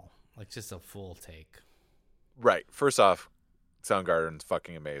all, like just a full take. Right. First off, Soundgarden's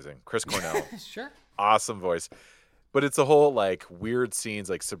fucking amazing. Chris Cornell, Sure. awesome voice. But it's a whole like weird scenes,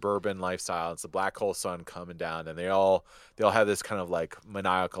 like suburban lifestyle. It's the black hole sun coming down, and they all have this kind of like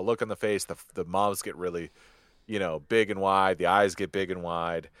maniacal look on the face. The mouths get really, big and wide. The eyes get big and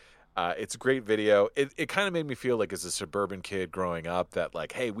wide. It's a great video. It kind of made me feel like as a suburban kid growing up that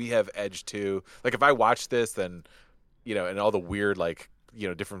like, hey, we have edge too. Like if I watch this, then, and all the weird like,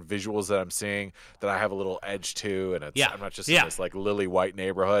 different visuals that I'm seeing, that I have a little edge too, and I'm not just in this like lily white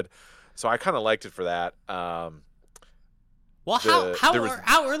neighborhood. So I kind of liked it for that. Well,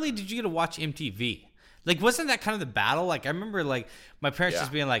 how early did you get to watch MTV? Like, wasn't that kind of the battle? Like, I remember, like, my parents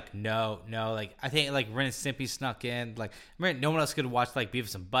just being like, no. Like, I think, like, Ren and Stimpy snuck in. Like, I remember no one else could watch, like,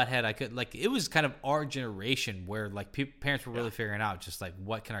 Beavis and Butthead. I could, like, it was kind of our generation where, like, parents were really figuring out just, like,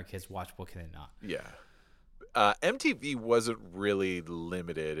 what can our kids watch, what can they not? Yeah. MTV wasn't really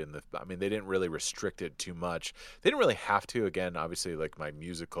limited they didn't really restrict it too much. They didn't really have to. Again, obviously, like my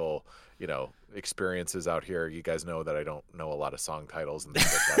musical, experiences out here, you guys know that I don't know a lot of song titles and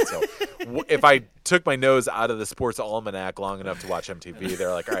things like that. So if I took my nose out of the sports almanac long enough to watch MTV,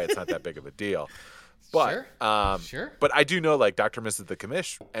 they're like, all right, it's not that big of a deal. But, Sure. But I do know, like, Dr. Mrs. The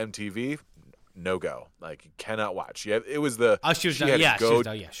Commish, MTV, no go. Like, you cannot watch. It was the... Oh, she was done. Yeah,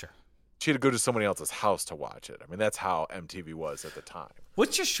 sure. She had to go to somebody else's house to watch it. I mean, that's how MTV was at the time.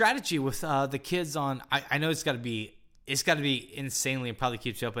 What's your strategy with the kids on? I know it's got to be insanely and probably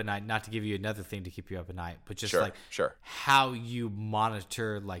keeps you up at night. Not to give you another thing to keep you up at night, but just how you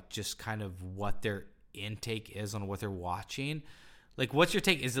monitor, like just kind of what their intake is on what they're watching. Like, what's your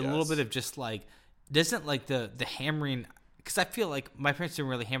take? Is it a little bit of just like, doesn't like the hammering? Because I feel like my parents didn't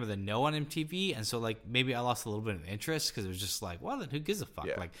really hammer the no on MTV, and so like maybe I lost a little bit of interest because it was just like, well, then who gives a fuck?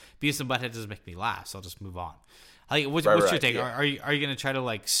 Yeah. Like Beavis and Butthead doesn't make me laugh, so I'll just move on. Like, what's your take? Yeah. Are you gonna try to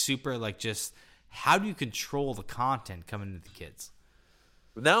like super like just how do you control the content coming to the kids?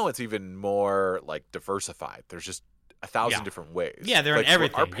 Now it's even more like diversified. There's just 1,000 different ways. Yeah, they're like, in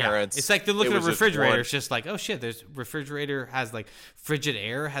everything. Our parents, it's like they look at a was just refrigerator. one- It's just like, oh shit, there's refrigerator has like Frigid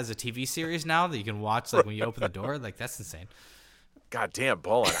Air has a TV series now that you can watch like when you open the door. Like that's insane. God damn,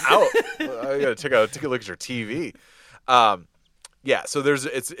 balling out. I gotta take a look at your TV. Yeah, so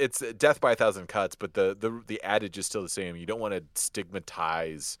it's death by 1,000 cuts, but the adage is still the same. You don't want to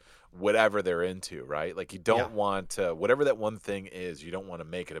stigmatize whatever they're into, right? Like you don't want to, whatever that one thing is, you don't want to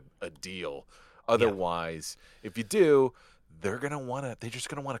make it a deal. Otherwise, if you do, they're just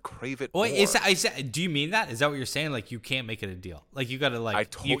gonna want to crave it. Wait, more. do you mean that? Is that what you're saying? Like you can't make it a deal? Like you gotta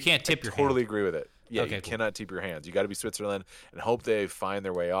you can't tip your totally hand. agree with it. Yeah, Okay, you cool. cannot tip your hands. You got to be Switzerland and hope they find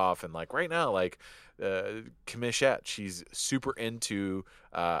their way off. And like right now, like Kamishette, she's super into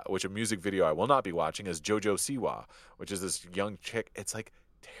which a music video I will not be watching is JoJo Siwa, which is this young chick. It's like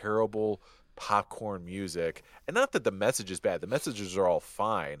terrible popcorn music. And not that the message is bad. The messages are all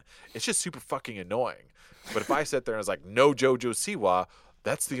fine. It's just super fucking annoying. But if I sit there and was like, no JoJo Siwa,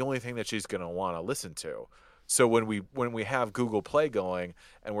 that's the only thing that she's going to want to listen to. So when we have Google Play going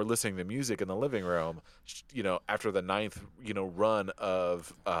and we're listening to music in the living room, after the 9th, run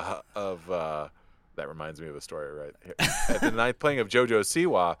of that reminds me of a story right here. At the 9th playing of JoJo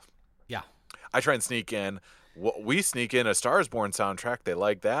Siwa, Yeah. I try and sneak in. We sneak in a Stars Born soundtrack. They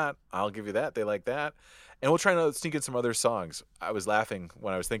like that. I'll give you that. They like that. And we'll try to sneak in some other songs. I was laughing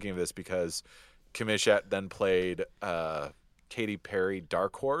when I was thinking of this because Kamishat then played Katy Perry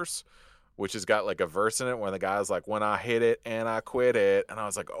Dark Horse, which has got like a verse in it where the guy's like, when I hit it and I quit it. And I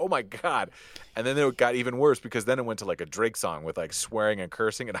was like, oh my God. And then it got even worse because then it went to like a Drake song with like swearing and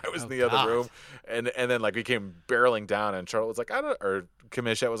cursing. And I was in the God. other room. And then like we came barreling down and Charlotte was like,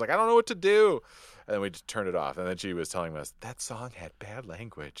 Kamishat was like, I don't know what to do. And then we just turned it off. And then she was telling us that song had bad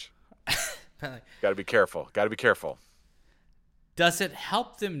language. Got to be careful. Got to be careful. Does it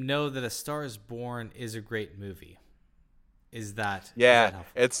help them know that A Star Is Born is a great movie? Is that Yeah,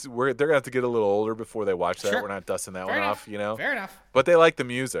 helpful? they're gonna have to get a little older before they watch that. Sure. We're not dusting that Fair one enough. off, Fair enough. But they like the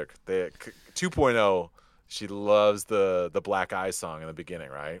music. 2.0. She loves the Black Eyes song in the beginning,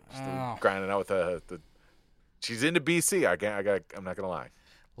 right? She's grinding out with the. She's into BC. I'm not gonna lie.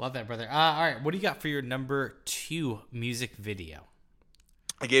 Love that, brother. All right, what do you got for your number 2 music video?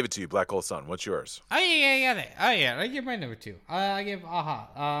 I gave it to you, Black Hole Sun. What's yours? Oh yeah. I give my number 2. I give Aha.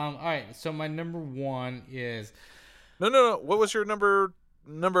 All right, so my number 1 is. No. What was your number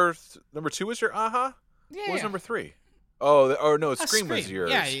 2 was your Aha? Yeah. What was number 3? Oh, no, Scream was yours.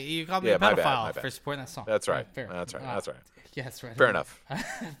 Yeah, you called me Yeah, a my bad, pedophile my bad. for supporting that song. That's right. Fair. That's right. Yeah, that's right. Fair enough.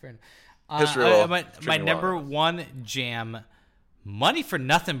 Fair enough. History will my treat me number well. 1 jam, Money for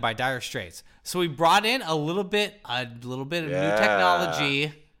Nothing by Dire Straits. So we brought in a little bit of new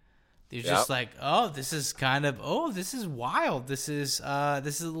technology. They're just like, this is wild. This is a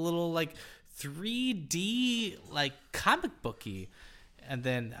little like 3D like comic booky, and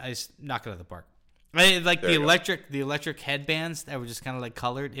then I just knock it out of the park. Like the electric headbands that were just kind of like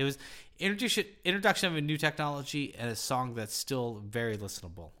colored. It was introduction of a new technology and a song that's still very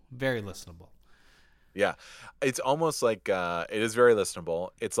listenable. Very listenable. Yeah, it's almost like it is very listenable.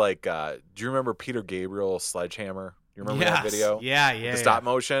 It's like, do you remember Peter Gabriel's Sledgehammer? You remember that video? Yeah. The stop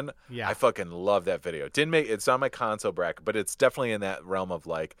motion? Yeah. I fucking love that video. It's on my console bracket, but it's definitely in that realm of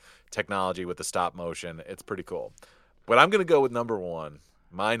like technology with the stop motion. It's pretty cool. But I'm going to go with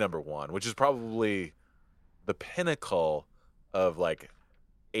my number one, which is probably the pinnacle of like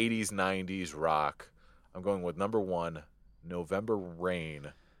 80s, 90s rock. I'm going with number 1, November Rain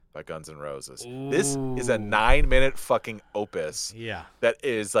by Guns N' Roses. Ooh. This is a 9-minute fucking opus. Yeah. That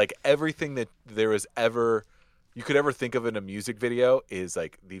is like everything that there is ever you could ever think of in a music video is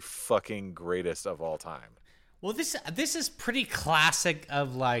like the fucking greatest of all time. Well, this is pretty classic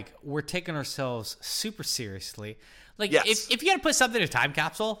of like we're taking ourselves super seriously. Like Yes. if you had to put something in a time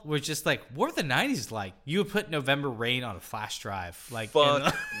capsule, we're just like, what were the 90s like? You would put November Rain on a flash drive. Like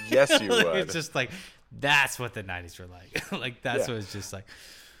Fuck, yes, you like, would. It's just like that's what the 90s were like. Like that's Yeah. what it's just like.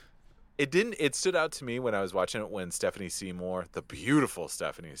 It stood out to me when I was watching it when Stephanie Seymour, the beautiful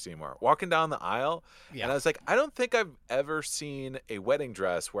Stephanie Seymour, walking down the aisle. Yeah. And I was like, I don't think I've ever seen a wedding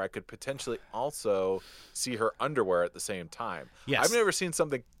dress where I could potentially also see her underwear at the same time. Yes. I've never seen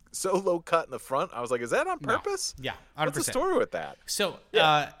something so low cut in the front. I was like, is that on purpose? Yeah, 100%. What's the story with that? So,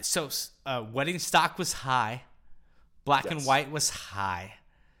 Yeah. wedding stock was high, black and Yes. white was high,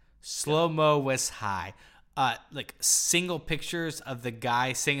 slow mo was high. Like single pictures of the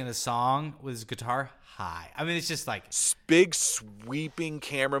guy singing the song with his guitar high. I mean, it's just like Big sweeping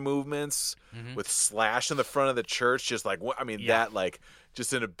camera movements with Slash in the front of the church. Just like, that like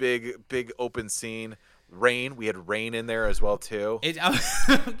just in a big open scene. Rain. We had Rain in there as well too.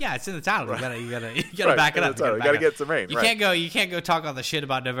 yeah, it's in the title. You gotta Right, back it in up. the title. You gotta get some rain, You right. can't go talk all the shit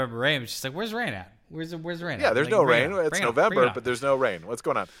about November Rain. It's just like, where's Rain at? Where's the Rain at? Yeah, there's Like, no bring rain. it on. It's Bring it on. November, Bring it on. but there's no rain. What's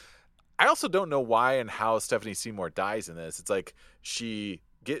going on? I also don't know why and how Stephanie Seymour dies in this. It's like she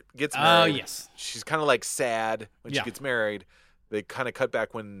gets married. Oh, yes. She's kind of like sad when Yeah. she gets married. They kind of cut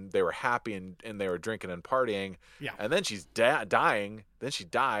back when they were happy and they were drinking and partying. Yeah. And then she's dying. Then she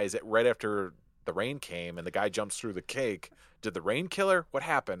dies right after the rain came and the guy jumps through the cake. Did the rain kill her? What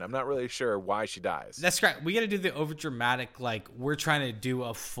happened? I'm not really sure why she dies. That's correct. We got to do the over dramatic, like we're trying to do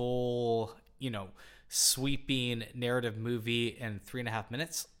a full, sweeping narrative movie in 3.5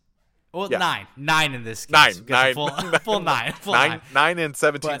 minutes. Well, Yeah. nine in this case. Nine. Full nine. Nine in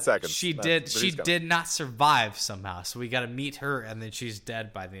 17 But seconds. She But did. he's She coming. did not survive somehow. So we got to meet her, and then she's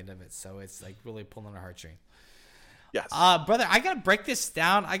dead by the end of it. So it's like really pulling a heartstring. Yes. Brother, I gotta break this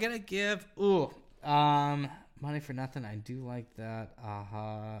down. I gotta give Money for Nothing. I do like that.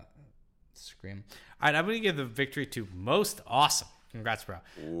 Scream. All right, I'm gonna give the victory to Most Awesome. Congrats, bro.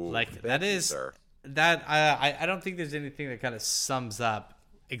 Ooh, that is sir. that. I don't think there's anything that kind of sums up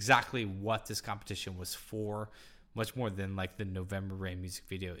exactly what this competition was for, much more than like the November Rain music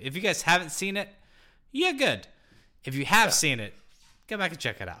video. If you guys haven't seen it, yeah, good. If you have seen it, go back and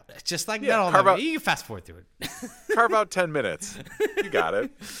check it out. It's just like you can fast forward through it. Carve out 10 minutes. You got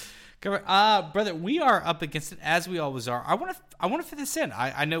it. Brother, we are up against it as we always are. I want to fit this in.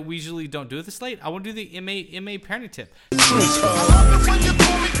 I know we usually don't do it this late. I want to do the MA parenting tip.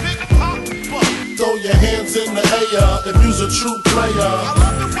 Throw your hands in the air if you's a true player.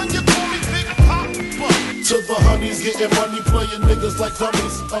 To the honeys getting money, playing niggas like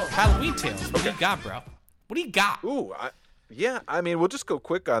dummies. Halloween Tales. What do you got, bro? What do you got? Ooh, I mean, we'll just go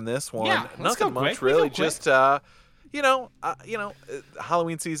quick on this one. Yeah, let's Nothing go much, quick. really. We go Just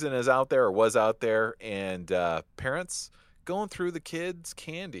Halloween season is out there or was out there, and parents going through the kids'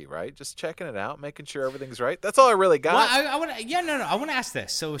 candy, right? Just checking it out, making sure everything's right. That's all I really got. Well, I want to. I want to ask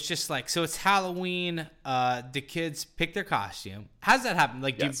this. So it's just like, so it's Halloween. The kids pick their costume. How does that happen?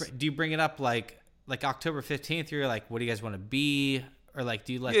 Like, Yes. do you bring it up like October 15th? You're like, what do you guys want to be? Or like,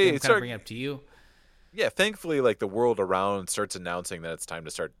 do you let them kind of bring it up to you? Yeah, thankfully, like the world around starts announcing that it's time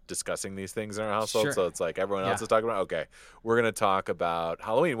to start discussing these things in our household. Sure. So it's like everyone else is talking about, okay, we're going to talk about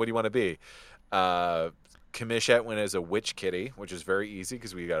Halloween. What do you want to be? Kamishet went as a witch kitty, which is very easy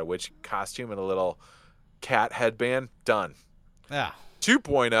because we got a witch costume and a little cat headband. Done. Yeah.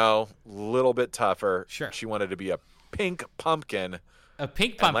 2.0, little bit tougher. Sure. She wanted to be a pink pumpkin. A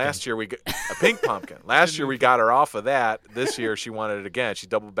pink And pumpkin. last year we got a pink pumpkin. Last year we got her off of that. This year she wanted it again. She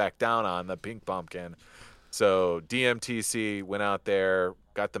doubled back down on the pink pumpkin. So DMTC went out there,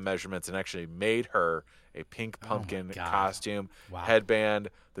 got the measurements, and actually made her a pink pumpkin God. costume, Wow. headband,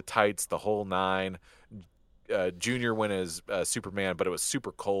 the tights, the whole nine. Junior went as Superman, but it was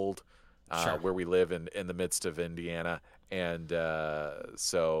super cold Sure. where we live in the midst of Indiana. And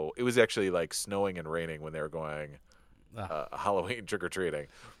so it was actually like snowing and raining when they were going Halloween trick-or-treating,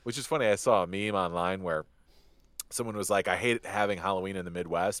 which is funny. I saw a meme online where someone was like, I hate having Halloween in the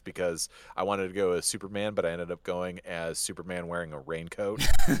Midwest because I wanted to go as Superman, but I ended up going as Superman wearing a raincoat.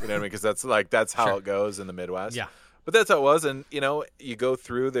 You know what I mean? Because that's how Sure. it goes in the Midwest. Yeah. But that's how it was. And, you go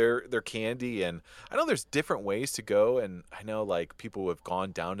through their candy, and I know there's different ways to go. And I know like people have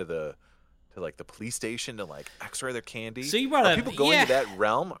gone down to the police station to like x-ray their candy. So you brought Are up- people going yeah. to that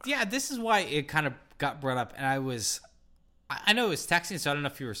realm? Yeah, this is why it kind of got brought up, and I know it was texting, so I don't know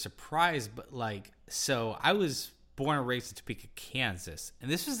if you were surprised, but like, so I was born and raised in Topeka, Kansas, and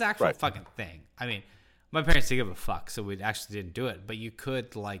this was the actual Right. fucking thing. I mean, my parents didn't give a fuck, so we actually didn't do it, but you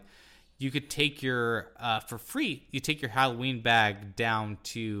could take your for free, you take your Halloween bag down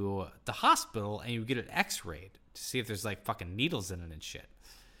to the hospital and you get it x-rayed to see if there's like fucking needles in it and shit.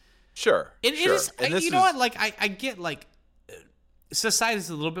 Sure. It sure. is. And this You know is- what? Like, I get like society's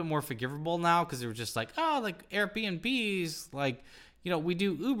a little bit more forgivable now because they were just like, oh, like Airbnbs, like, we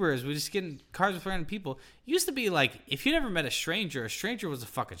do Ubers, we just get in cars with random people. It used to be like, if you never met a stranger was a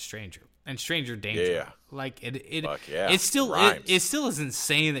fucking stranger, and stranger danger. Yeah. Like it. Fuck yeah. It's still Rhymes. it still is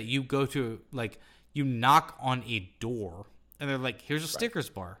insane that you go to like you knock on a door and they're like, here's a Snickers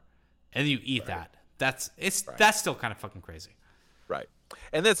bar, and you eat that. That's still kind of fucking crazy. Right.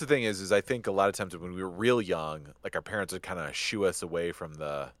 And that's the thing is I think a lot of times when we were real young, like our parents would kind of shoo us away from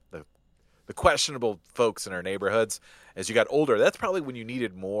the questionable folks in our neighborhoods. As you got older, that's probably when you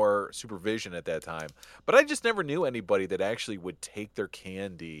needed more supervision at that time. But I just never knew anybody that actually would take their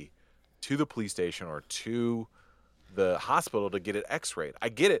candy to the police station or to the hospital to get it x-rayed. I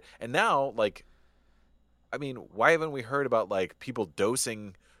get it. And now, like, I mean, why haven't we heard about, like, people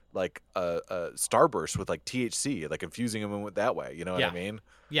dosing, like, a Starburst with, like, THC, like, infusing them in that way? You know what I mean?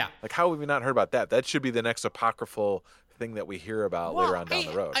 Yeah. Like, how have we not heard about that? That should be the next apocryphal thing that we hear about later on down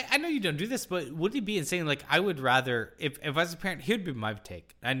the road. I know you don't do this, but would it be insane? Like, I would rather, if I was a parent, here would be my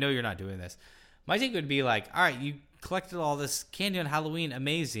take. I know you're not doing this. My take would be like, all right, you collected all this candy on Halloween,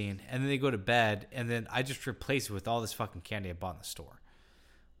 amazing, and then they go to bed, and then I just replace it with all this fucking candy I bought in the store.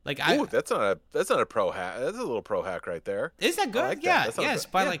 Like, Ooh, that's not a pro hack. That's a little pro hack right there. Is that good? I like that. Yeah, That sounds yeah. good. It's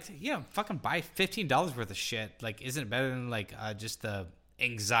buy Yeah. fucking buy $15 worth of shit. Like, isn't it better than like just the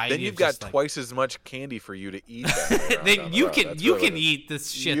anxiety? Then you've of got just, like, twice as much candy for you to eat. That later on then down the you road. can That's you really can what it is. eat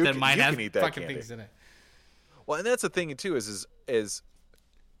this shit You that can- might you have can eat that fucking candy. things in it. Well, and that's the thing too is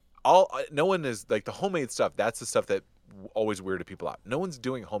all no one is like the homemade stuff. That's the stuff that always weirded people out. No one's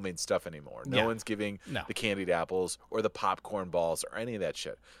doing homemade stuff anymore. No Yeah. one's giving No. the candied apples or the popcorn balls or any of that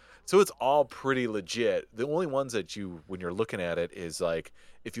shit. So it's all pretty legit. The only ones that when you're looking at it is like,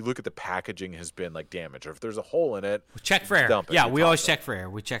 if you look at the packaging has been like damaged, or if there's a hole in it, Check for air. dump it. Yeah, You we toss always it. check for air.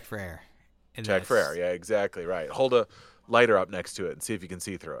 We check for air. And Check for air. Yeah, exactly right. Hold a lighter up next to it and see if you can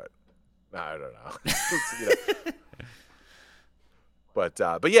see through it. I don't know. You know.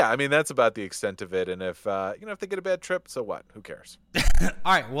 But yeah, I mean, that's about the extent of it. And if if they get a bad trip, so what? Who cares?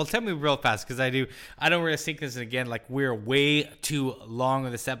 All right, well, tell me real fast, because I don't want to sink this in again. Like, we're way too long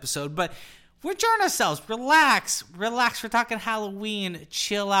on this episode, but we're enjoying ourselves. Relax. We're talking Halloween.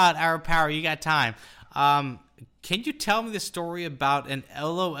 Chill out. Our Power, you got time. Can you tell me the story about an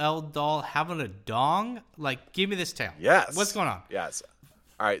LOL doll having a dong? Like, give me this tale. Yes. What's going on? Yes.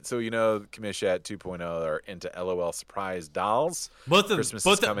 All right, so Commishat 2.0 are into LOL surprise dolls. Both of Christmas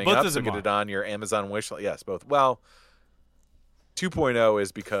both is coming both up, of so them get are. it on your Amazon wish list. Yes, both. Well, 2.0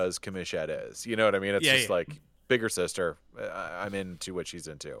 is because Commishat is. You know what I mean? It's Yeah, just yeah. like bigger sister. I'm into what she's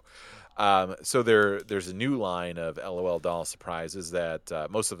into. So there's a new line of LOL doll surprises that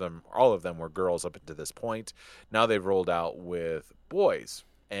all of them were girls up until this point. Now they've rolled out with boys,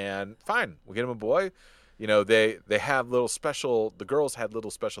 and fine, we'll get them a boy. You know, they have the girls had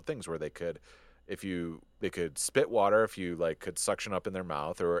little special things where they could spit water if you like could suction up in their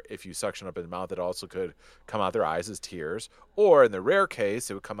mouth, or if you suction up in their mouth, it also could come out their eyes as tears, or in the rare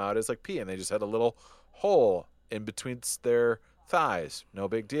case, it would come out as like pee, and they just had a little hole in between their thighs. No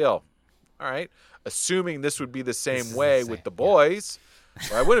big deal. All right. Assuming this would be the same way with the boys,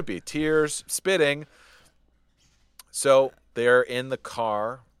 why wouldn't it be? Tears, spitting. So they're in the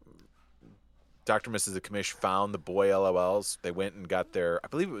car. Dr. and Mrs. Commish found the boy LOLs. They went and got I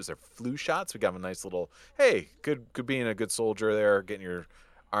believe it was their flu shots. We got them a nice little, hey, good being a good soldier there, getting your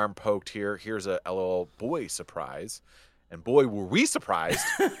arm poked here. Here's a LOL boy surprise. And boy, were we surprised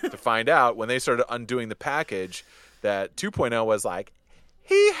to find out when they started undoing the package that 2.0 was like,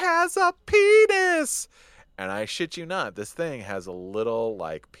 he has a penis. And I shit you not, this thing has a little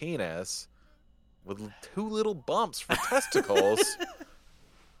like penis with two little bumps for testicles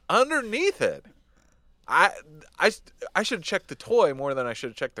underneath it. I should have checked the toy more than I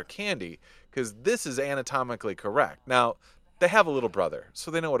should have checked their candy, because this is anatomically correct. Now, they have a little brother,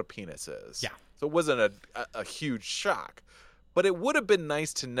 so they know what a penis is. Yeah. So it wasn't a huge shock. But it would have been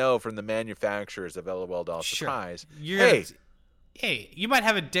nice to know from the manufacturers of LOL Doll Sure. Surprise. Hey, you might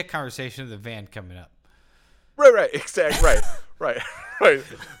have a dick conversation in the van coming up. Right, exactly, right.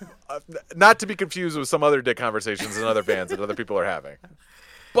 Not to be confused with some other dick conversations in other bands that other people are having.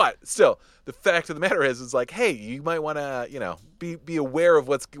 But still, the fact of the matter is like, hey, you might want to, be aware of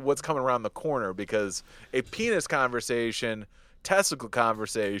what's coming around the corner, because a penis conversation, testicle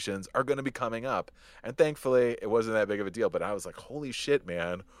conversations are going to be coming up. And thankfully, it wasn't that big of a deal. But I was like, holy shit,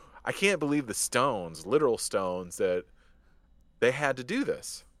 man. I can't believe the stones, literal stones, that they had to do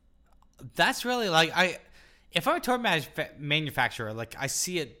this. That's really like, if I'm a toy manufacturer, like, I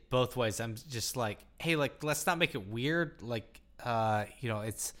see it both ways. I'm just like, hey, like, let's not make it weird. Like,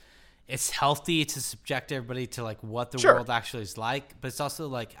 it's healthy to subject everybody to like what the Sure. world actually is like, but it's also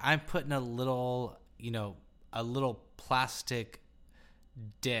like I'm putting a little plastic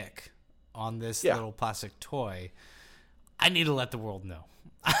dick on this Yeah. little plastic toy. I need to let the world know.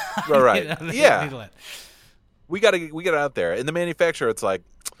 Right. I need Yeah. to let- We got it out there. And the manufacturer, it's like,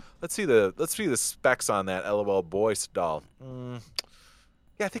 let's see the specs on that LOL boy doll.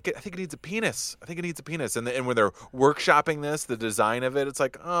 Yeah, I think it needs a penis. And when they're workshopping this, the design of it, it's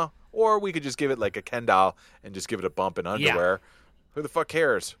like, or we could just give it like a Ken doll and just give it a bump in underwear. Who the fuck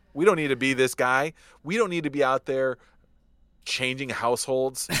cares? We don't need to be this guy. We don't need to be out there changing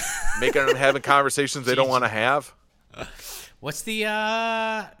households, making them having conversations they don't want to have. What's the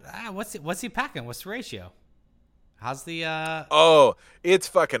what's he packing? What's the ratio? How's the Oh, it's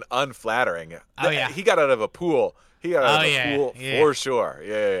fucking unflattering. Oh, yeah. He got out of a pool. Yeah. For sure.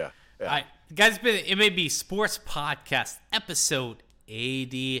 Yeah. All right, guys, it may be Sports Podcast episode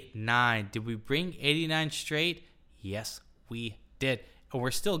 89. Did we bring 89 straight? Yes, we did. And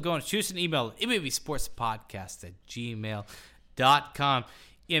we're still going. Shoot us an email. It may be sportspodcast@gmail.com.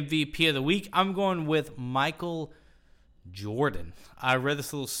 MVP of the week, I'm going with Michael Jordan. I read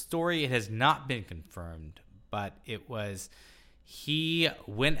this little story. It has not been confirmed, but he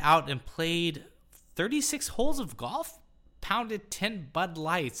went out and played 36 holes of golf, pounded 10 Bud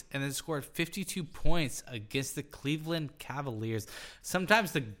Lights, and then scored 52 points against the Cleveland Cavaliers.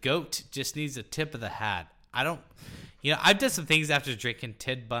 Sometimes the GOAT just needs a tip of the hat. I've done some things after drinking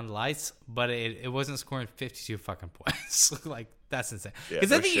 10 Bud Lights, but it wasn't scoring 52 fucking points. Like, that's insane.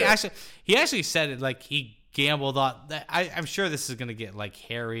 Because I think he actually said it, like, he gambled on that. I'm sure this is going to get, like,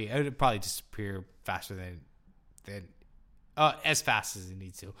 hairy. It would probably disappear faster than as fast as he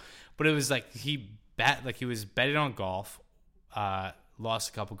needs to. But it was like he was betting on golf, lost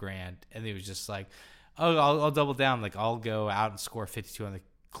a couple grand, and he was just like, "Oh, I'll double down. Like I'll go out and score 52 on the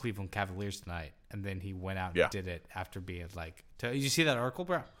Cleveland Cavaliers tonight." And then he went out and did it after being like, "Did you see that article,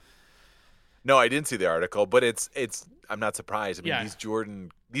 bro?" No, I didn't see the article, but it's. I'm not surprised. I mean, these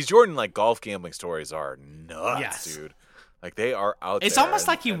Jordan like golf gambling stories are nuts, dude. Like they are out. It's there. almost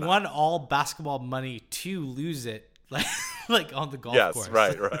like he won all basketball money to lose it, like on the golf course.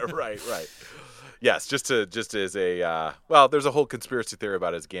 Yes, right. Yes, just as a there's a whole conspiracy theory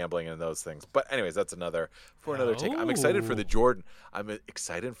about his gambling and those things. But anyways, that's another take. I'm excited for the Jordan.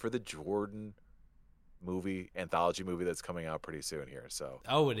 Anthology movie that's coming out pretty soon here. So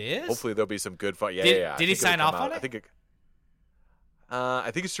it is. Hopefully there'll be some good fun. Yeah. Did he sign off on it?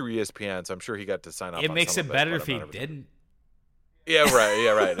 I think it's through ESPN, so I'm sure he got to sign off. It makes it better if he didn't. Yeah,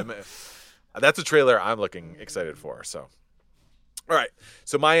 right. That's a trailer I'm looking excited for. So, all right.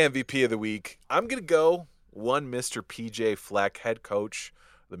 So my MVP of the week, I'm gonna go Mr. PJ Fleck, head coach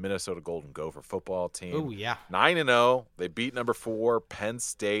of the Minnesota Golden Gopher football team. Oh yeah, 9-0. They beat number 4 Penn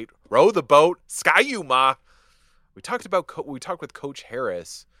State. Row the boat, Sky-U-Ma. We talked with Coach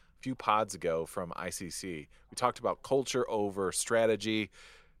Harris a few pods ago from ICC. We talked about culture over strategy.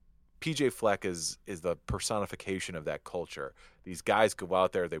 PJ Fleck is the personification of that culture. These guys go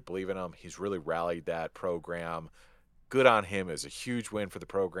out there, they believe in him. He's really rallied that program. Good on him. It was a huge win for the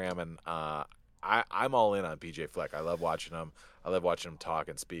program, and I'm all in on PJ Fleck. I love watching him. I love watching him talk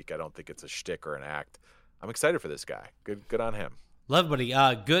and speak. I don't think it's a shtick or an act. I'm excited for this guy. Good on him. Love, buddy.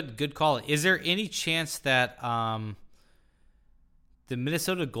 Good call. Is there any chance that the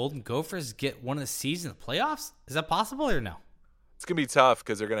Minnesota Golden Gophers get one of the seeds in the playoffs? Is that possible or no? It's going to be tough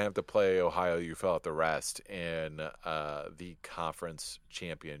because they're going to have to play Ohio. You fill out the rest in the conference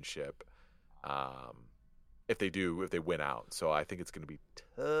championship if they win out. So I think it's going to be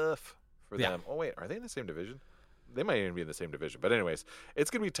tough for them. Oh, wait. Are they in the same division? They might even be in the same division. But anyways, it's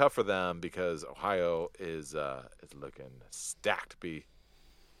going to be tough for them because Ohio is looking stacked, B.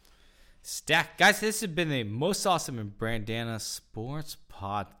 Stacked. Guys, this has been the Most Awesome and Brandana Sports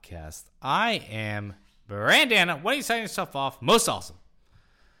Podcast. I am Brandana. Why are you signing yourself off? Most awesome.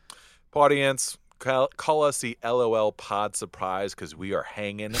 Audience, call us the LOL Pod Surprise because we are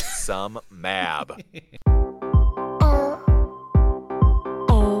hanging some mab.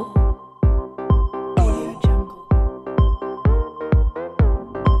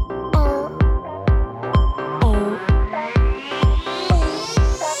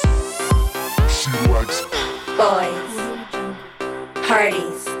 Boys,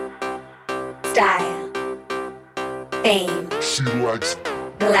 parties, style, fame, She likes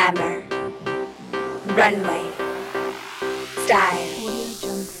glamour, runway, style,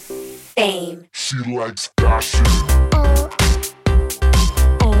 fame. She likes fashion.